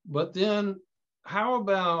 But then how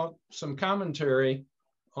about some commentary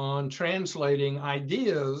on translating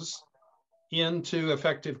ideas into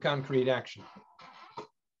effective concrete action?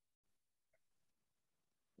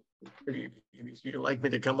 You'd like me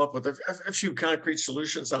to come up with a few concrete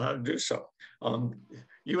solutions on how to do so.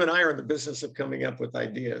 You and I are in the business of coming up with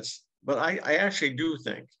ideas, but I actually do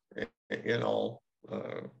think, in all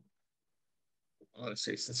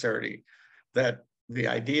honesty, sincerity, that the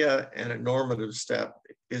idea and a normative step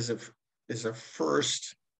is a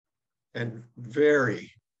first and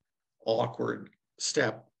very awkward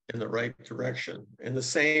step in the right direction. In the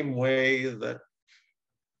same way that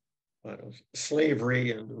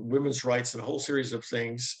slavery and women's rights and a whole series of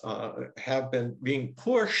things have been being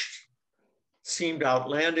pushed, seemed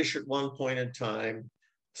outlandish at one point in time,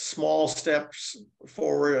 small steps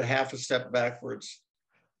forward, half a step backwards.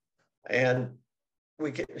 And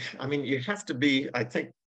you have to be, I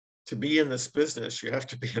think, to be in this business, you have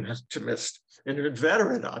to be an optimist and a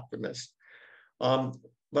veteran optimist.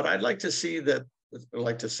 But I'd like to say that,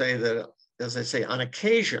 as I say, on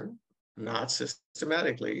occasion, not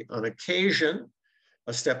systematically, on occasion,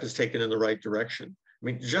 a step is taken in the right direction. I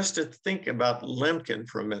mean, just to think about Lemkin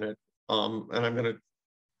for a minute, and I'm going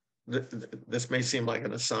to, this may seem like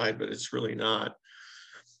an aside, but it's really not.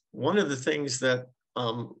 One of the things that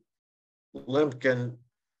Lemkin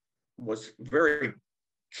was very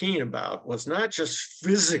keen about was not just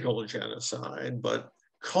physical genocide, but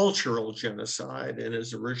cultural genocide in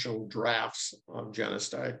his original drafts of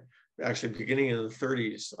genocide, actually beginning in the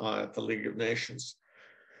 30s at the League of Nations.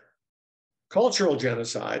 Cultural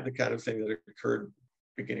genocide, the kind of thing that occurred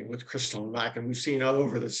beginning with Kristallnacht, and we've seen all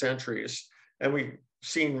over the centuries, and we've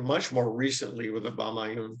seen much more recently with the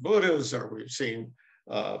Bamayun Buddhas, or we've seen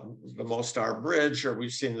the Mostar Bridge, or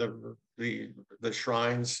we've seen the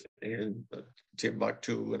shrines in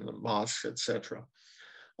Timbuktu and the mosques, etc.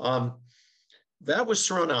 That was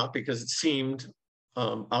thrown out because it seemed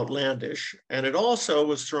outlandish, and it also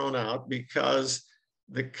was thrown out because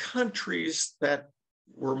the countries that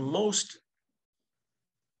were most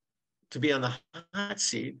to be on the hot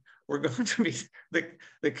seat were going to be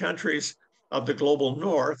the countries of the global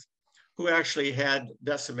north, who actually had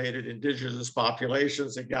decimated indigenous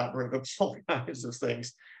populations and got rid of all kinds of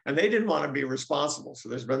things. And they didn't want to be responsible. So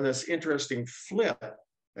there's been this interesting flip,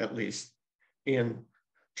 at least in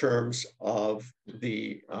terms of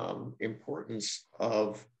the importance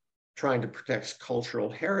of trying to protect cultural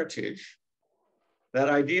heritage. That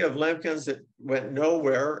idea of Lemkin's that went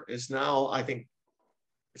nowhere is now, I think,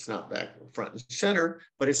 it's not back front and center,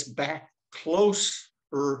 but it's back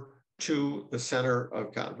closer to the center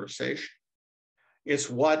of conversation. It's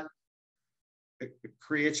what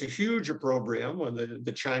creates a huge opprobrium when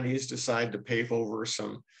the Chinese decide to pave over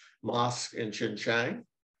some mosque in Xinjiang.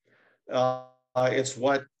 It's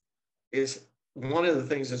what is one of the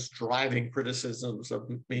things that's driving criticisms of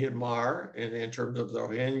Myanmar in terms of the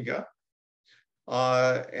Rohingya.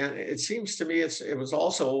 And it seems to me it was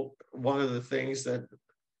also one of the things that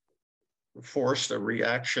forced a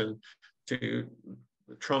reaction to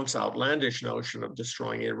Trump's outlandish notion of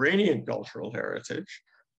destroying Iranian cultural heritage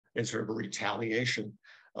in sort of a retaliation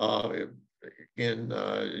in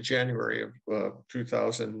January of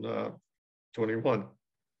 2000. 21.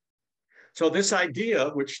 So this idea,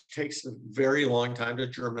 which takes a very long time to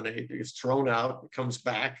germinate, is thrown out, comes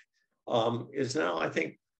back, is now, I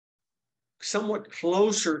think, somewhat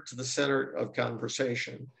closer to the center of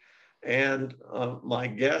conversation. And my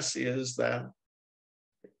guess is that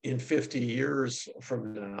in 50 years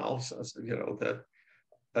from now, you know,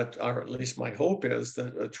 that, or at least my hope is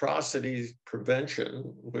that atrocities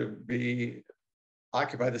prevention would be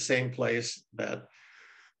occupy the same place that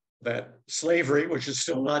slavery, which is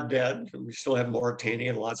still not dead, and we still have Mauritania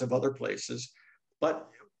and lots of other places, but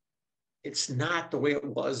it's not the way it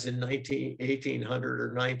was in 1800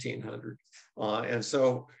 or 1900. And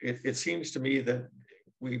so it seems to me that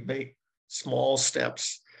we make small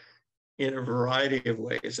steps in a variety of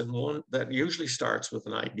ways. And one that usually starts with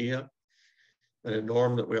an idea and a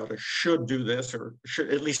norm that we should do this, or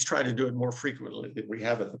should at least try to do it more frequently than we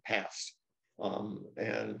have in the past.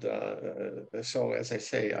 So as I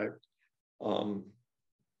say,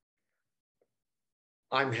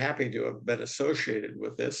 I'm happy to have been associated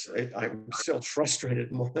with this. I'm still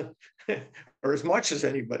frustrated more than, or as much as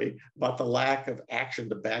anybody, about the lack of action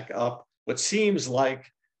to back up what seems like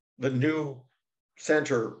the new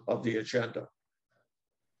center of the agenda.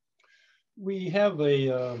 We have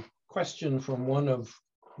a question from one of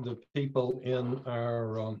the people in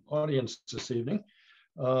our audience this evening.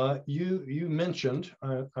 You mentioned,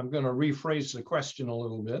 I'm going to rephrase the question a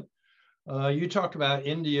little bit. You talked about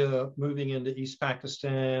India moving into East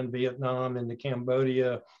Pakistan, Vietnam into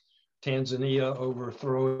Cambodia, Tanzania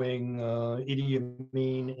overthrowing Idi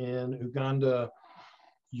Amin in Uganda.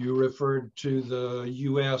 You referred to the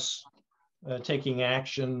US taking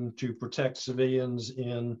action to protect civilians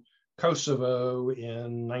in Kosovo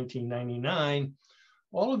in 1999.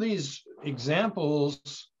 All of these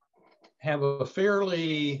examples have a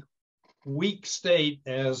fairly weak state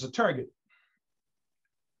as a target.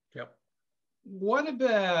 Yep. What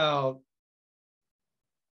about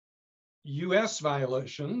US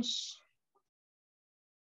violations?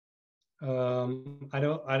 I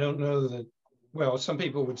don't know that, well, some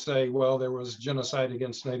people would say, well, there was genocide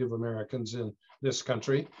against Native Americans in this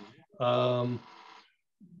country.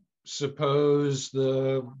 Suppose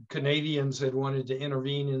the Canadians had wanted to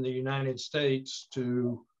intervene in the United States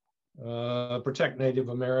to protect Native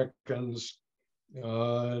Americans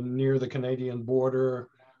near the Canadian border.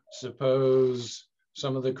 Suppose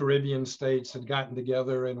some of the Caribbean states had gotten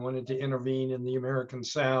together and wanted to intervene in the American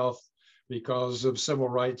South because of civil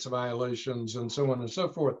rights violations and so on and so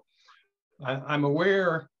forth. I'm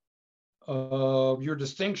aware of your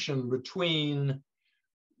distinction between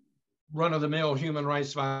run-of-the-mill human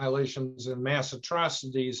rights violations and mass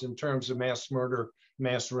atrocities in terms of mass murder,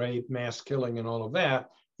 mass rape, mass killing, and all of that.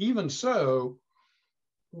 Even so,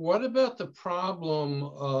 what about the problem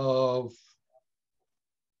of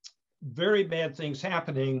very bad things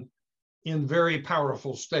happening in very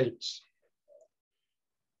powerful states?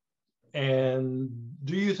 And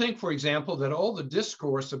do you think, for example, that all the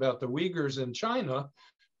discourse about the Uyghurs in China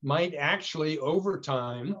might actually, over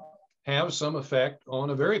time, have some effect on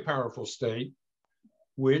a very powerful state,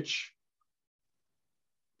 which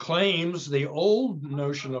claims the old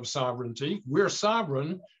notion of sovereignty? We're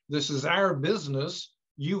sovereign. This is our business.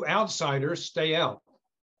 You outsiders, stay out.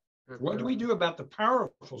 What do we do about the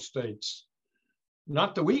powerful states,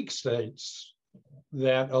 not the weak states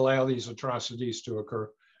that allow these atrocities to occur?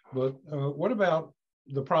 But what about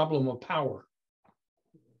the problem of power?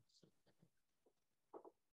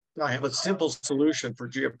 I have a simple solution for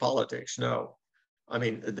geopolitics. No. I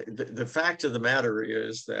mean, the fact of the matter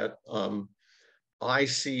is that I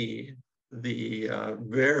see the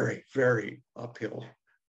very, very uphill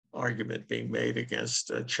argument being made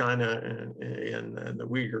against China and the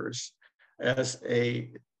Uyghurs as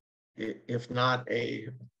a, if not a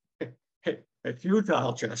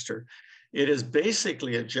futile gesture. It is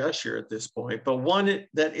basically a gesture at this point, but one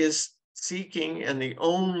that is seeking, and the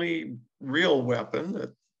only real weapon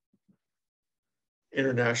that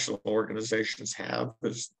international organizations have,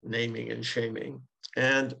 is naming and shaming.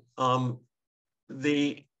 And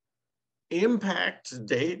the impact to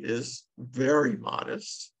date is very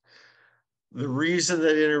modest. The reason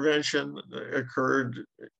that intervention occurred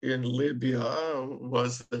in Libya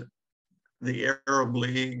was that the Arab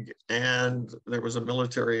League, and there was a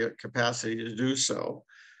military capacity to do so.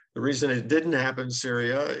 The reason it didn't happen in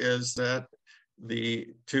Syria is that the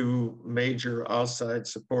two major outside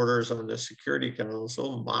supporters on the Security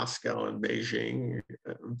Council, Moscow and Beijing,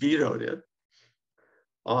 vetoed it.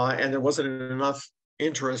 And there wasn't enough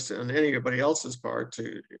interest on anybody else's part,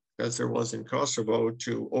 as there was in Kosovo,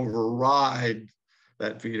 to override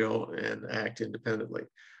that veto and act independently.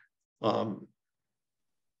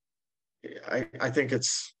 I think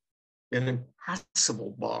it's an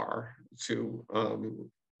impossible bar to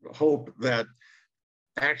hope that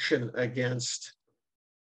action against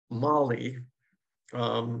Mali,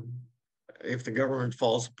 if the government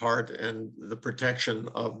falls apart and the protection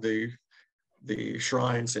of the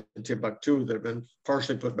shrines in Timbuktu that have been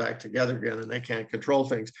partially put back together again and they can't control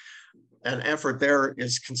things, an effort there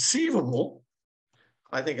is conceivable.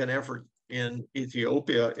 I think an effort in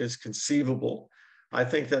Ethiopia is conceivable. I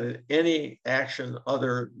think that any action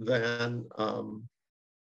other than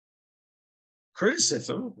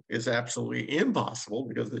criticism is absolutely impossible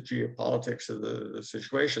because of the geopolitics of the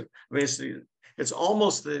situation. I mean, it's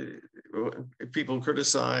almost people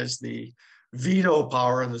criticize the veto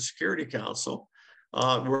power in the Security Council.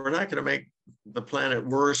 We're not going to make the planet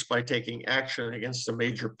worse by taking action against a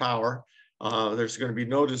major power. There's going to be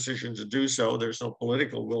no decision to do so. There's no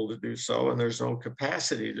political will to do so, and there's no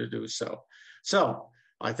capacity to do so. So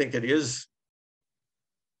I think it is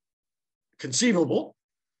conceivable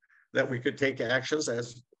that we could take actions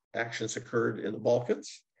as actions occurred in the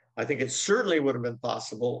Balkans. I think it certainly would have been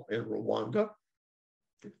possible in Rwanda,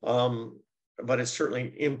 but it's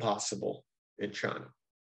certainly impossible in China.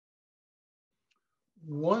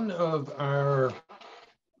 One of our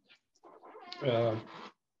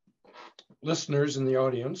listeners in the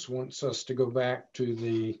audience wants us to go back to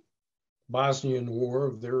the Bosnian War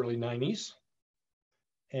of the early 90s.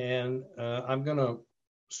 And I'm going to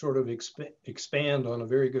sort of expand on a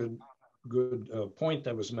very good point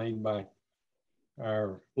that was made by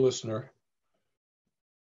our listener.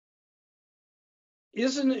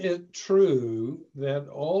 Isn't it true that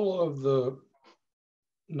all of the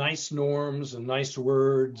nice norms and nice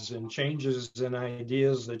words and changes in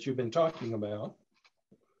ideas that you've been talking about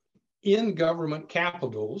in government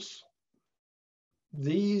capitals,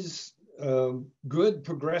 these good,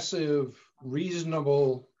 progressive,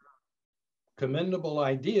 reasonable, commendable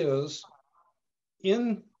ideas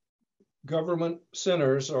in government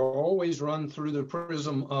centers are always run through the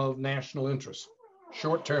prism of national interest,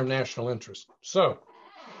 short-term national interest? So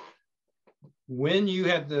when you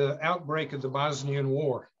had the outbreak of the Bosnian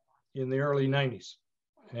War in the early 90s,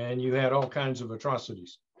 and you had all kinds of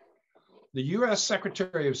atrocities, the US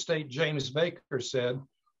Secretary of State, James Baker, said,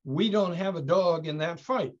 we don't have a dog in that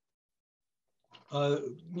fight.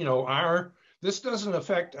 This doesn't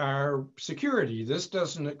affect our security. This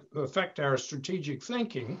doesn't affect our strategic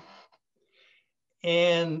thinking.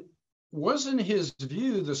 And wasn't his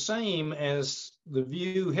view the same as the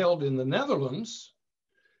view held in the Netherlands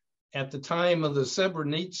at the time of the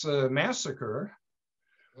Srebrenica massacre,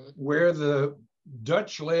 where the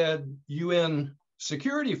Dutch-led UN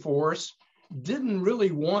security force didn't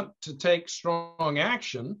really want to take strong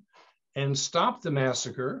action and stop the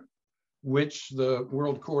massacre, which the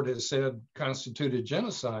World Court has said constituted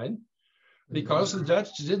genocide, because the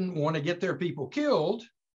Dutch didn't want to get their people killed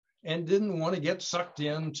and didn't want to get sucked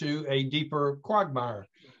into a deeper quagmire.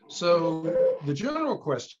 So the general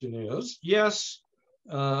question is, yes,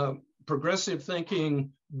 progressive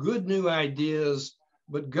thinking, good new ideas,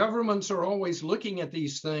 but governments are always looking at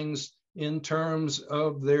these things in terms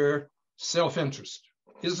of their self-interest.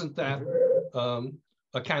 Isn't that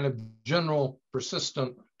a kind of general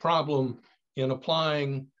persistent problem in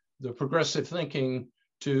applying the progressive thinking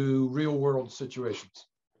to real world situations?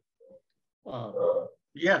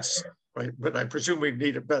 Yes, right, but I presume we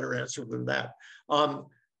need a better answer than that.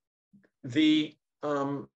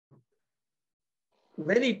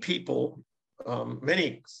 Many people,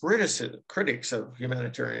 many critics of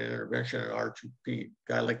humanitarian intervention and R2P, a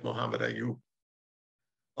guy like Mohammed Ayub,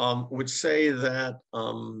 would say that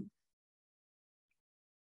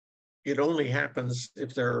it only happens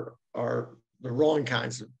if there are the wrong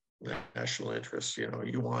kinds of national interests. You know,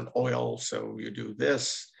 you want oil, so you do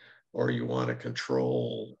this, or you want to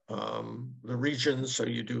control the region, so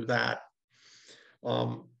you do that.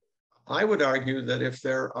 I would argue that if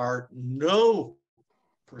there are no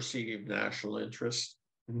perceived national interests,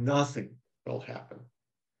 nothing will happen.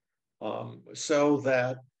 So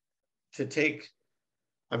that to take,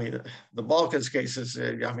 I mean, the Balkans cases,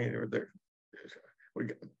 I mean,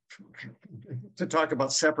 to talk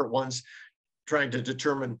about separate ones, trying to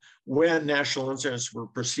determine when national interests were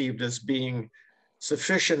perceived as being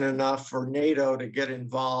sufficient enough for NATO to get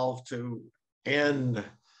involved to end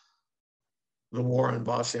the war in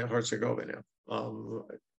Bosnia and Herzegovina.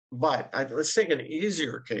 But let's take an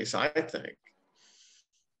easier case, I think.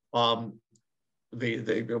 I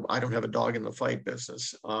don't have a dog in the fight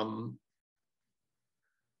business.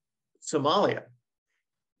 Somalia,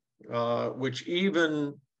 which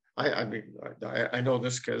even, I know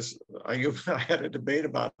this because I had a debate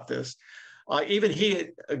about this. Even he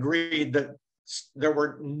agreed that there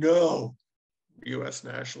were no US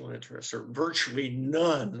national interests, or virtually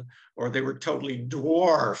none, or they were totally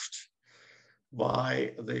dwarfed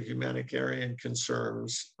by the humanitarian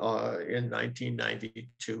concerns in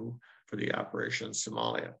 1992 for the operation in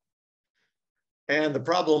Somalia. And the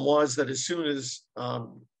problem was that as soon as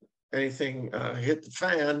anything hit the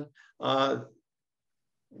fan, the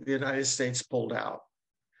United States pulled out.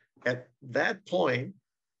 At that point,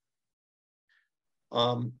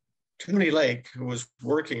 Tony Lake, who was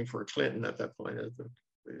working for Clinton at that point as the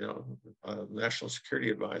national security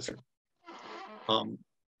advisor,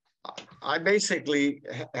 I basically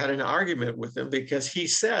had an argument with him because he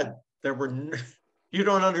said there were, you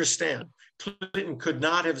don't understand, Clinton could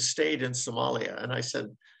not have stayed in Somalia. And I said,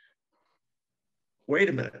 wait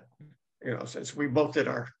a minute, since we both did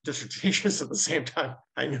our dissertations at the same time,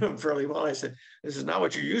 I knew him fairly well. I said, this is not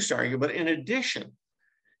what you used to argue, but in addition,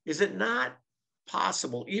 is it not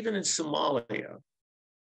possible, even in Somalia,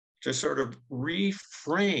 to sort of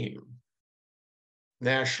reframe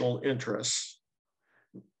national interests,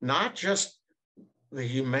 not just the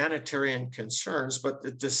humanitarian concerns,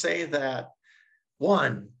 but to say that,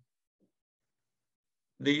 one,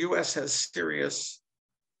 the US has serious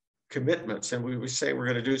commitments, and we say we're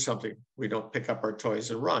going to do something, we don't pick up our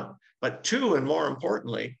toys and run. But two, and more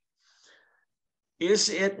importantly, is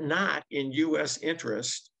it not in US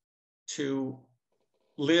interest to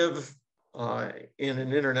live in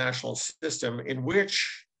an international system in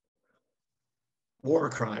which war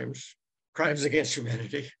crimes, crimes against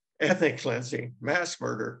humanity, ethnic cleansing, mass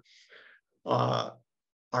murder are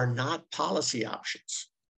not policy options?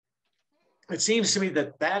 It seems to me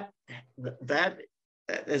that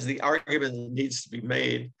is the argument that needs to be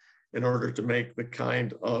made in order to make the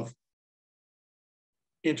kind of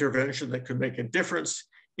intervention that could make a difference,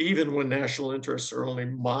 even when national interests are only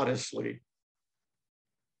modestly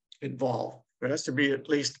involved. There has to be at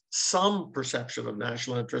least some perception of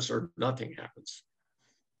national interest, or nothing happens.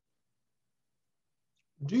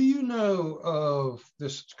 Do you know of,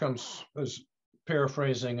 this comes as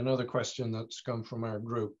paraphrasing another question that's come from our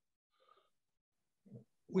group.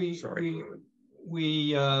 We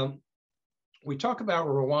talk about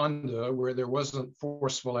Rwanda, where there wasn't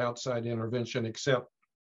forceful outside intervention except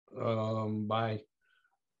by,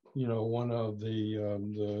 one of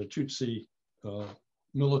the Tutsi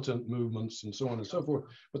militant movements and so on and so forth,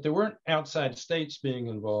 but there weren't outside states being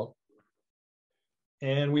involved.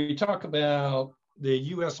 And we talk about the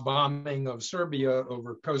US bombing of Serbia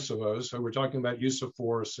over Kosovo, so we're talking about use of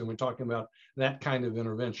force, and we're talking about that kind of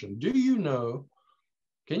intervention. Do you know,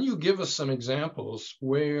 can you give us some examples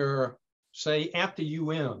where, say, at the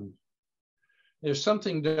UN, there's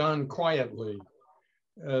something done quietly,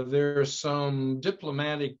 there's some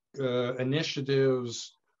diplomatic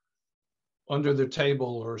initiatives under the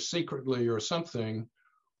table or secretly or something,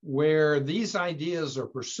 where these ideas are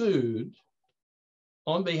pursued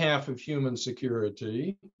on behalf of human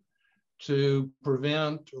security to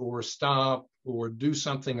prevent or stop or do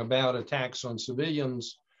something about attacks on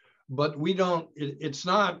civilians, but it's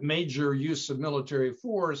not major use of military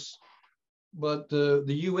force, but the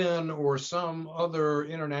UN or some other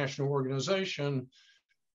international organization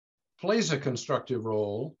plays a constructive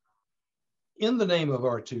role in the name of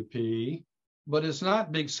R2P, but it's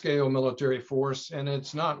not big scale military force, and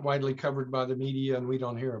it's not widely covered by the media, and we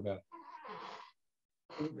don't hear about it.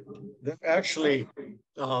 Actually,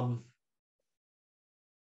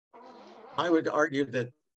 I would argue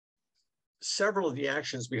that several of the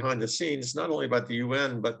actions behind the scenes, not only by the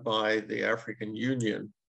UN, but by the African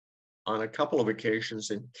Union on a couple of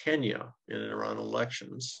occasions in Kenya in and around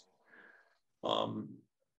elections,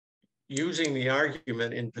 using the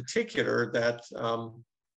argument in particular that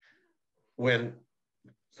when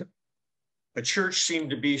a church seemed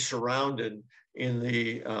to be surrounded in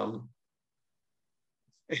the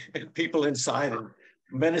people inside and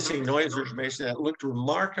menacing noise information that looked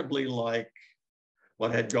remarkably like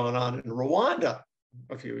what had gone on in Rwanda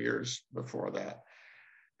a few years before that.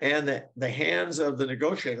 And the hands of the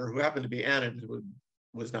negotiator, who happened to be Annan, who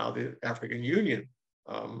was now the African Union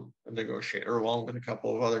negotiator, along with a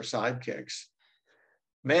couple of other sidekicks,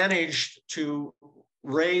 managed to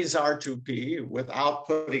raise R2P without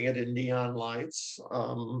putting it in neon lights,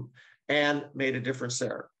 and made a difference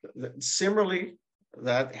there. Similarly,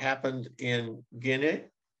 that happened in Guinea.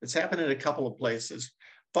 It's happened in a couple of places,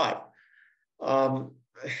 but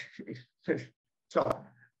so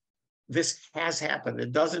this has happened.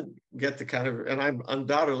 It doesn't get the kind of, and I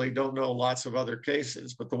undoubtedly don't know lots of other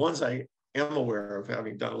cases, but the ones I am aware of,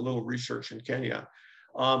 having done a little research in Kenya,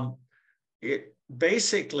 it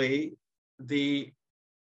basically, the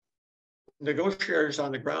negotiators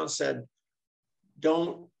on the ground said,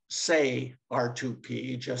 don't say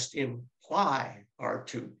R2P, just imply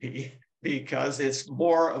R2P, because it's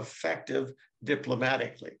more effective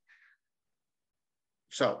diplomatically.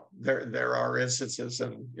 So there are instances,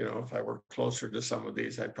 and if I were closer to some of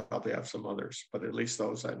these, I'd probably have some others, but at least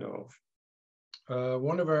those I know of.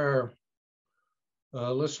 One of our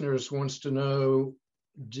listeners wants to know,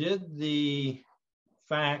 did the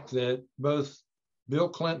fact that both Bill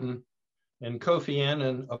Clinton and Kofi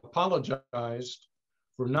Annan apologized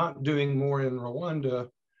for not doing more in Rwanda,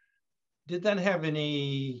 did that have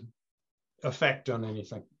any effect on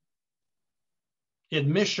anything?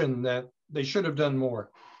 Admission that they should have done more.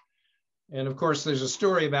 And of course, there's a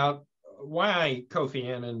story about why Kofi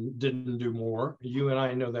Annan didn't do more. You and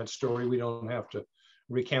I know that story. We don't have to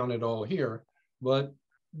recount it all here. But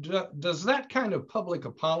does that kind of public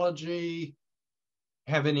apology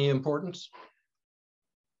have any importance?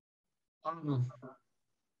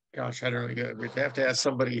 Gosh, I don't know. We'd have to ask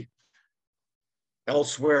somebody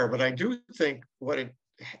elsewhere. But I do think what it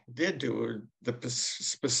did do, the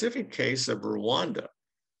specific case of Rwanda,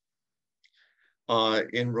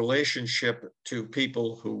 in relationship to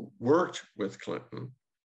people who worked with Clinton,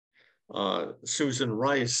 Susan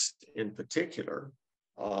Rice in particular,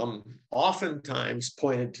 oftentimes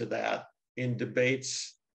pointed to that in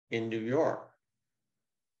debates in New York.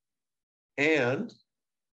 And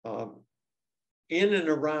in and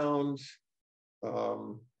around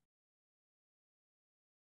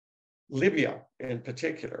Libya in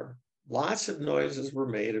particular, lots of noises were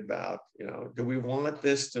made about, do we want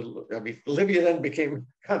this to, Libya then became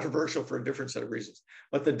controversial for a different set of reasons.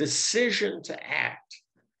 But the decision to act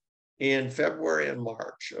in February and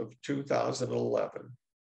March of 2011,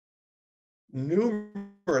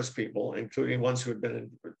 numerous people, including ones who had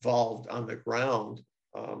been involved on the ground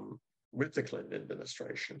with the Clinton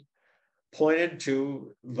administration, pointed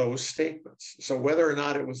to those statements. So whether or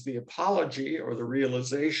not it was the apology or the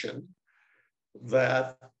realization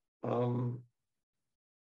that, do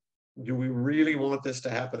we really want this to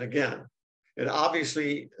happen again? And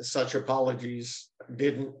obviously, such apologies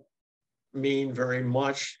didn't mean very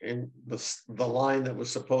much in the line that was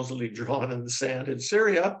supposedly drawn in the sand in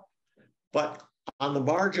Syria, but on the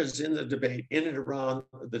margins in the debate, in and around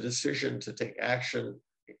the decision to take action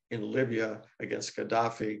in Libya against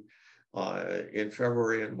Gaddafi in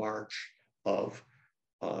February and March of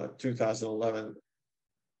 2011,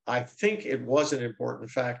 I think it was an important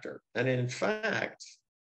factor. And in fact,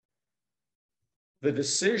 the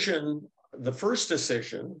decision, the first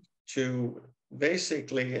decision to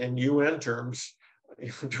basically, in UN terms,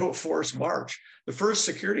 do a forced march, the first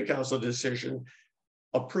Security Council decision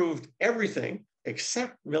approved everything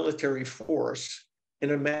except military force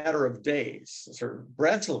in a matter of days, sort of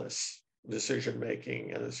breathless decision-making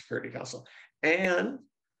in the Security Council. And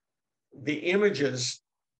the images,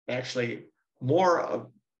 actually more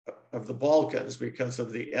of the Balkans because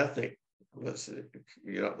of the ethnic,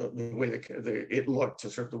 the way it looked,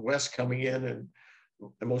 sort of the West coming in and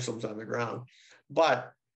the Muslims on the ground.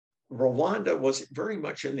 But Rwanda was very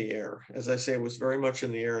much in the air. As I say, it was very much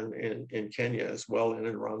in the air in Kenya as well, in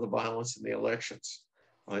and around the violence in the elections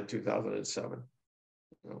in 2007.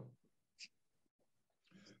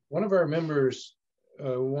 One of our members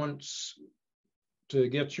wants to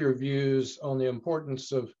get your views on the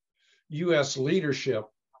importance of U.S. leadership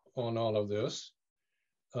on all of this.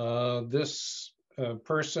 This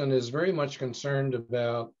person is very much concerned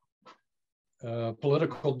about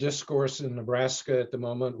political discourse in Nebraska at the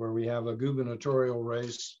moment, where we have a gubernatorial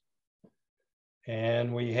race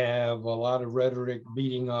and we have a lot of rhetoric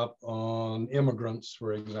beating up on immigrants,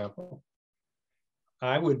 for example.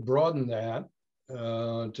 I would broaden that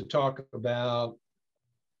to talk about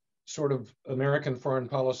sort of American foreign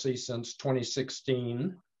policy since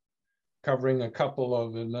 2016, covering a couple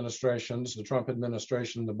of administrations, the Trump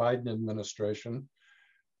administration, the Biden administration.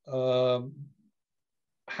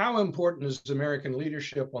 How important is American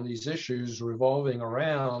leadership on these issues revolving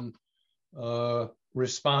around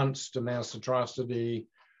response to mass atrocity,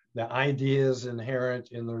 the ideas inherent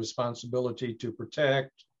in the responsibility to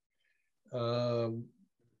protect?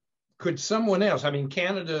 Could someone else,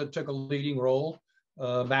 Canada took a leading role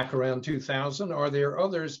back around 2000. Are there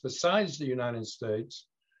others besides the United States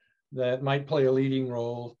that might play a leading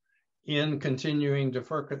role in continuing to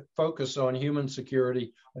focus on human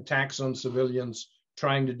security, attacks on civilians,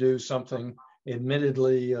 trying to do something,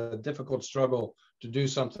 admittedly a difficult struggle to do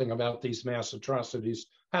something about these mass atrocities?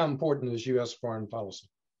 How important is U.S. foreign policy?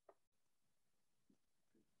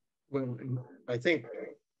 Well, I think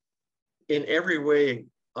in every way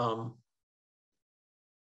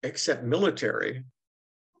except military,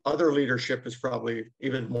 other leadership is probably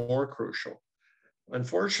even more crucial.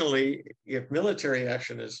 Unfortunately, if military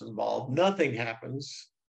action is involved, nothing happens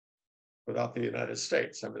without the United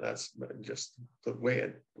States. I mean, that's just the way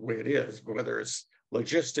it is, whether it's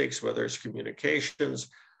logistics, whether it's communications,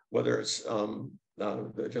 whether it's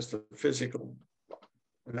just the physical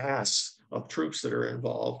mass of troops that are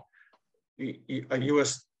involved. A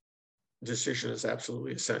U.S. decision is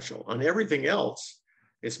absolutely essential. On everything else,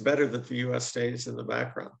 it's better that the U.S. stays in the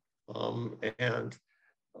background.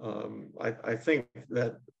 I think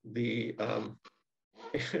that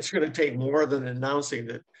it's going to take more than announcing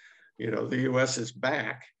that, the U.S. is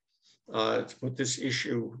back to put this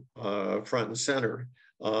issue front and center.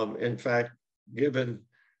 In fact, given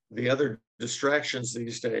the other distractions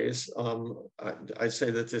these days, I'd say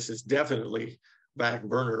that this is definitely back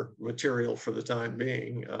burner material for the time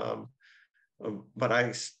being.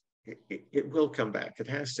 But it will come back. It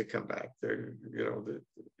has to come back.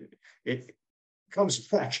 It comes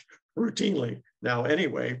back routinely now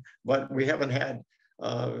anyway, but we haven't had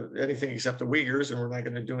anything except the Uyghurs, and we're not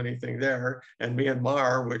going to do anything there. And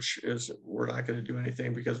Myanmar, we're not going to do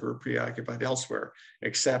anything because we're preoccupied elsewhere,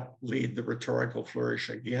 except lead the rhetorical flourish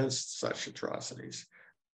against such atrocities.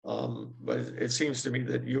 But it seems to me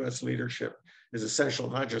that U.S. leadership is essential,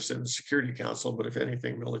 not just in the Security Council, but if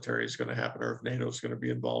anything military is going to happen, or if NATO is going to be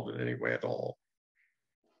involved in any way at all.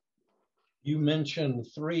 You mentioned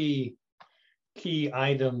three key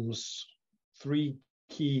items, three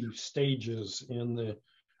key stages in the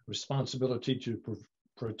responsibility to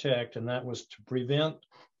protect, and that was to prevent,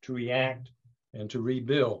 to react, and to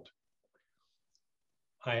rebuild.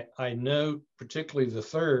 I note particularly the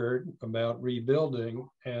third about rebuilding,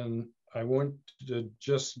 and I want to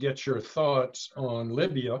just get your thoughts on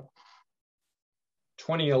Libya,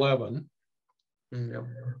 2011. Mm-hmm.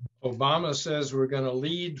 Obama says we're going to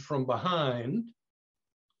lead from behind.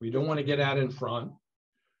 We don't want to get out in front.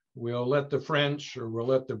 We'll let the French, or we'll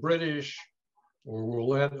let the British, or we'll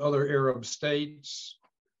let other Arab states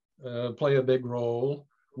play a big role.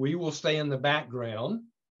 We will stay in the background,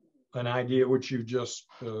 an idea which you just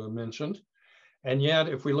mentioned. And yet,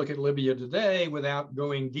 if we look at Libya today, without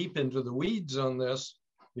going deep into the weeds on this,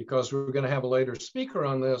 because we're going to have a later speaker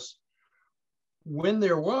on this, when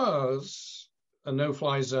there was a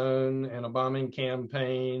no-fly zone and a bombing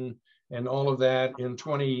campaign and all of that in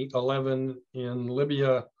 2011 in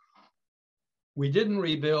Libya, we didn't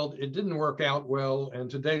rebuild, it didn't work out well, and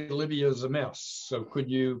today Libya is a mess. So could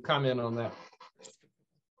you comment on that?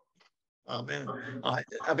 I mean,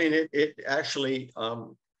 it actually,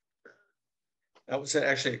 that was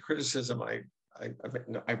actually a criticism I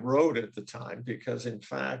wrote at the time, because in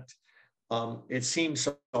fact, it seemed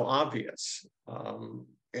so obvious. And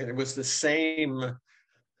it was the same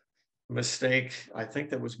mistake, I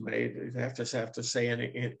think, that was made, I have to say,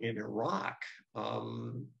 in Iraq,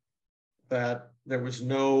 that there was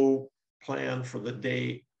no plan for the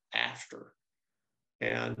day after.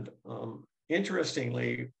 And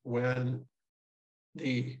interestingly, when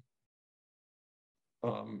the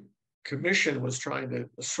commission was trying to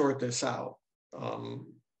sort this out,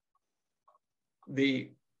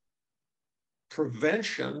 the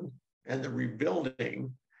prevention and the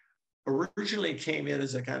rebuilding originally came in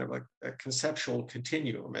as a kind of a conceptual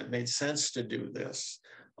continuum. It made sense to do this.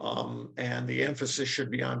 And the emphasis should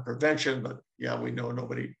be on prevention, but yeah, we know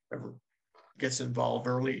nobody ever gets involved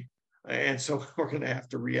early. And so we're going to have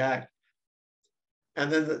to react.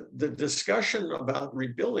 And then the discussion about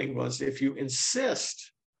rebuilding was, if you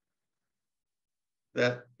insist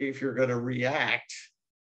that if you're going to react,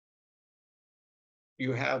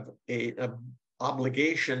 you have an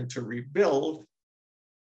obligation to rebuild,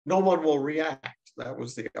 no one will react. That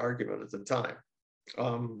was the argument at the time.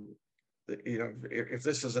 If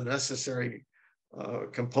this is a necessary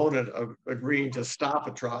component of agreeing to stop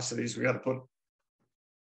atrocities, we got to put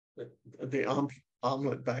the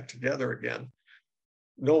omelet back together again.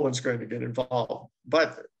 No one's going to get involved.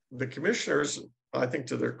 But the commissioners, I think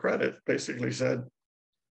to their credit, basically said,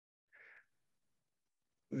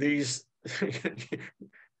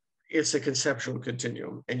 it's a conceptual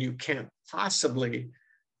continuum, and you can't possibly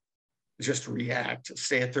just react,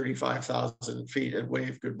 stay at 35,000 feet and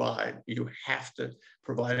wave goodbye. You have to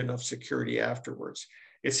provide enough security afterwards.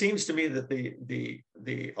 It seems to me that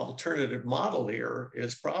the alternative model here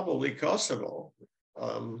is probably Kosovo,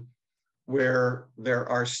 where there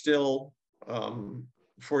are still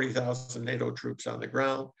 40,000 NATO troops on the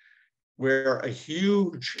ground, where a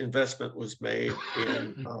huge investment was made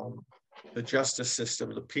in the justice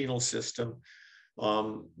system, the penal system,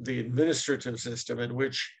 the administrative system, in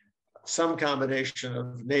which some combination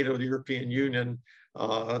of NATO, the European Union,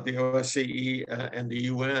 the OSCE and the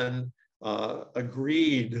UN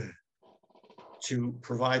agreed to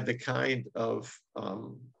provide the kind of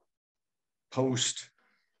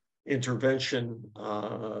post-intervention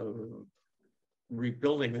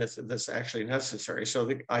rebuilding that's actually necessary.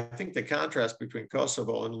 So I think the contrast between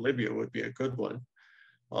Kosovo and Libya would be a good one.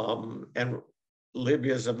 And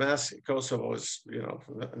Libya is a mess. Kosovo is,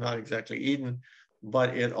 not exactly Eden,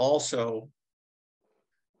 but it also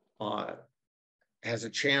has a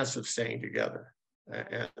chance of staying together.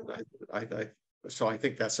 And so I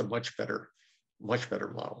think that's a much better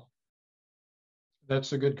model.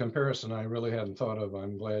 That's a good comparison. I really hadn't thought of.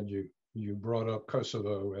 I'm glad you brought up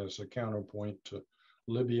Kosovo as a counterpoint to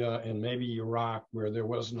Libya and maybe Iraq, where there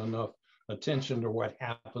wasn't enough attention to what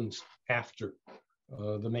happens after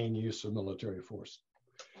the main use of military force.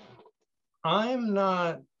 I'm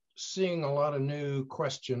not seeing a lot of new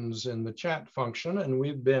questions in the chat function, and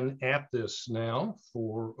we've been at this now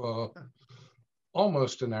for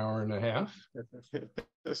almost an hour and a half.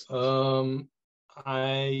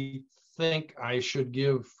 I think I should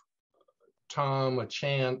give Tom a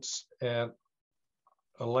chance at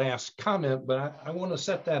a last comment, but I want to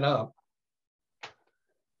set that up,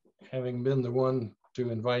 having been the one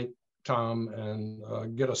to invite Tom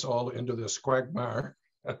and get us all into this quagmire.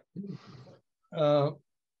 I'm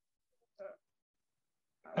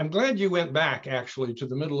glad you went back actually to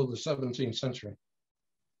the middle of the 17th century,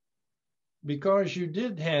 because you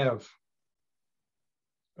did have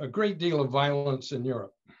a great deal of violence in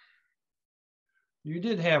Europe. You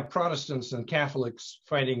did have Protestants and Catholics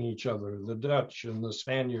fighting each other, the Dutch and the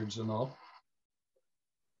Spaniards and all.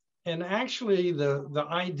 And actually the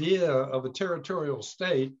idea of a territorial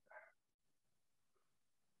state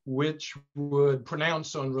which would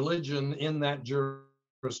pronounce on religion in that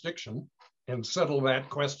jurisdiction and settle that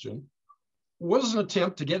question was an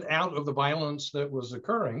attempt to get out of the violence that was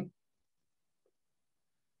occurring.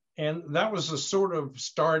 And that was the sort of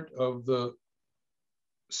start of the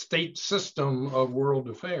state system of world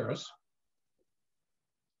affairs.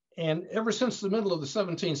 And ever since the middle of the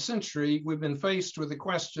 17th century, we've been faced with the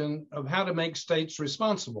question of how to make states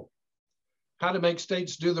responsible, how to make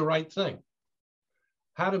states do the right thing,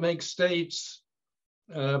 how to make states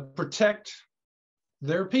protect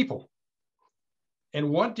their people. And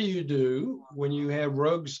what do you do when you have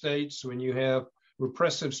rogue states, when you have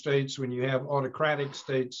repressive states, when you have autocratic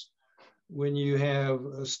states, when you have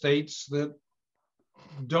states that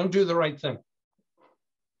don't do the right thing?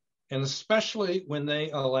 And especially when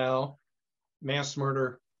they allow mass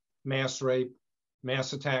murder, mass rape,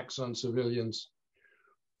 mass attacks on civilians.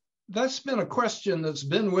 That's been a question that's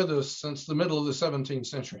been with us since the middle of the 17th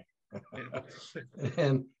century.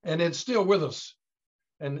 and it's still with us.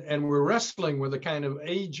 And we're wrestling with a kind of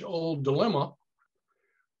age-old dilemma.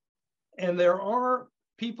 And there are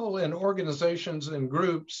people and organizations and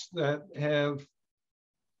groups that have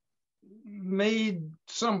made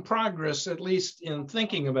some progress, at least in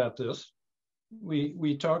thinking about this.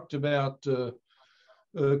 We talked about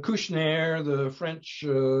Kouchner, the French,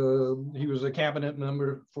 he was a cabinet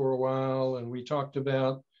member for a while, and we talked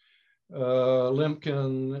about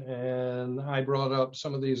Lemkin, and I brought up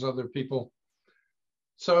some of these other people.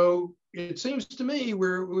 So it seems to me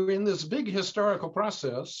we're in this big historical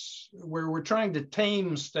process where we're trying to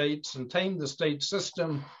tame states and tame the state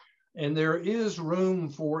system, and there is room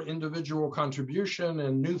for individual contribution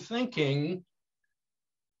and new thinking,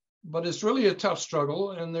 but it's really a tough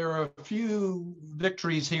struggle, and there are a few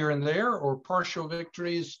victories here and there, or partial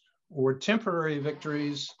victories, or temporary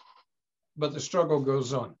victories, but the struggle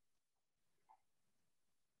goes on.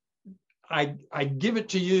 I give it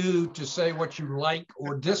to you to say what you like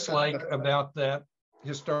or dislike about that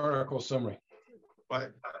historical summary. I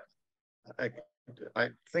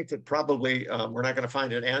think that probably we're not going to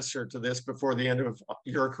find an answer to this before the end of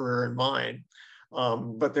your career and mine,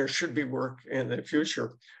 but there should be work in the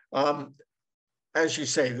future. As you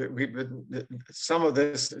say, that we've been, some of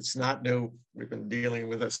this, it's not new. We've been dealing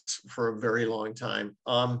with this for a very long time.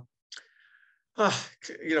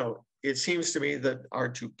 It seems to me that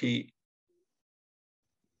R2P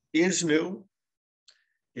is new.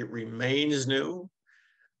 It remains new.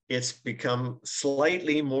 It's become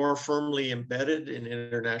slightly more firmly embedded in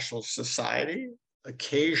international society.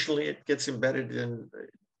 Occasionally it gets embedded in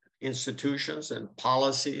institutions and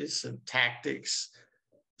policies and tactics,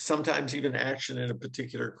 sometimes even action in a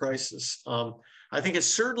particular crisis. I think it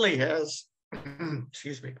certainly has,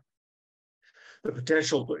 excuse me, the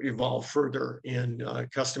potential to evolve further in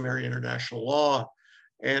customary international law.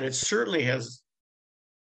 And it certainly has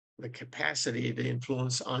the capacity to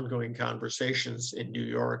influence ongoing conversations in New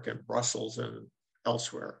York and Brussels and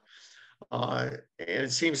elsewhere. And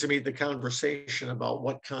it seems to me the conversation about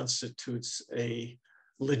what constitutes a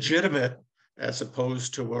legitimate as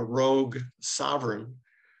opposed to a rogue sovereign,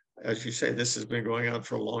 as you say, this has been going on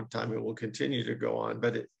for a long time and will continue to go on.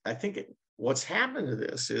 But I think what's happened to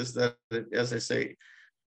this is that, as I say,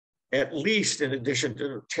 at least in addition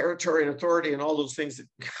to territory and authority and all those things that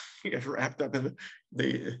get wrapped up in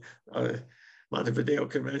the Montevideo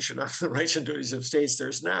Convention on the Rights and Duties of States,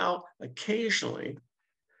 there's now occasionally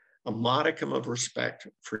a modicum of respect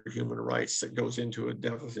for human rights that goes into a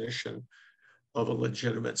definition of a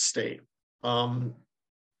legitimate state. And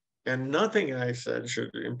nothing I said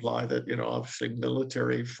should imply that, obviously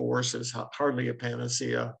military force is hardly a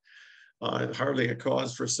panacea, hardly a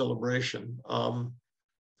cause for celebration.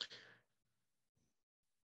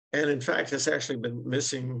 And in fact, it's actually been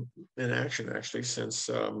missing in action actually since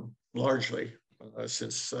largely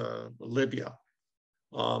since Libya.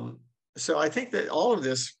 So I think that all of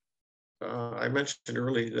this, I mentioned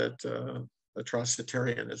earlier that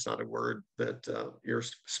atrocitarian is not a word that your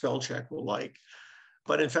spell check will like.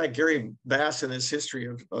 But in fact, Gary Bass in his history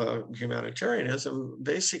of humanitarianism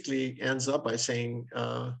basically ends up by saying,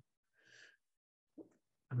 we're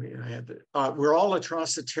all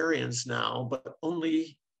atrocitarians now, but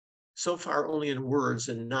so far only in words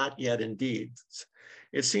and not yet in deeds.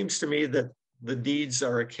 It seems to me that the deeds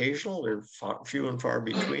are occasional, they're few and far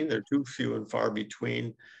between, they're too few and far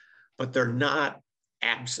between, but they're not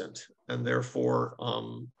absent. And therefore,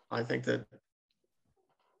 I think that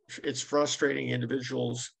it's frustrating.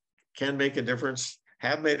 Individuals can make a difference,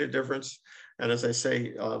 have made a difference. And as I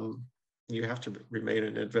say, you have to remain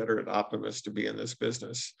an inveterate optimist to be in this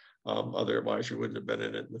business. Otherwise, you wouldn't have been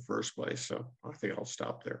in it in the first place. So I think I'll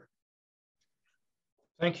stop there.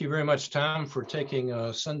 Thank you very much, Tom, for taking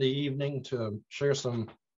a Sunday evening to share some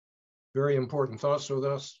very important thoughts with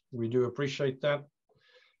us. We do appreciate that.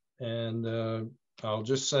 And I'll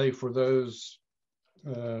just say for those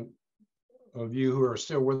of you who are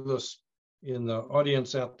still with us in the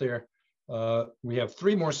audience out there, we have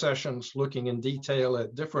 3 more sessions looking in detail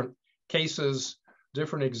at different cases,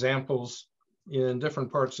 different examples in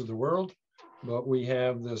different parts of the world. But we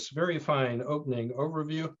have this very fine opening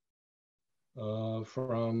overview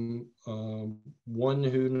from one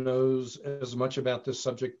who knows as much about this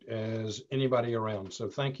subject as anybody around. So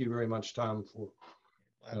thank you very much, Tom, for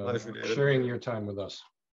sharing your time with us.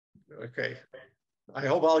 Okay. I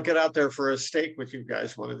hope I'll get out there for a steak with you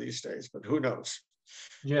guys one of these days, but who knows?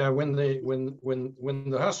 Yeah, when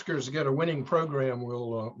the Huskers get a winning program,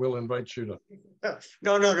 we'll invite you to.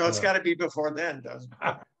 No, it's got to be before then, doesn't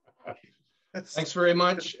it? Thanks very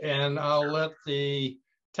much, and I'll let the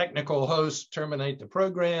technical host terminate the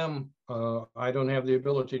program. I don't have the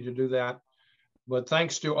ability to do that, but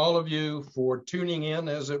thanks to all of you for tuning in,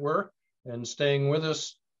 as it were, and staying with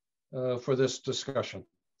us for this discussion.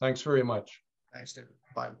 Thanks very much. Thanks, David.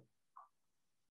 Bye.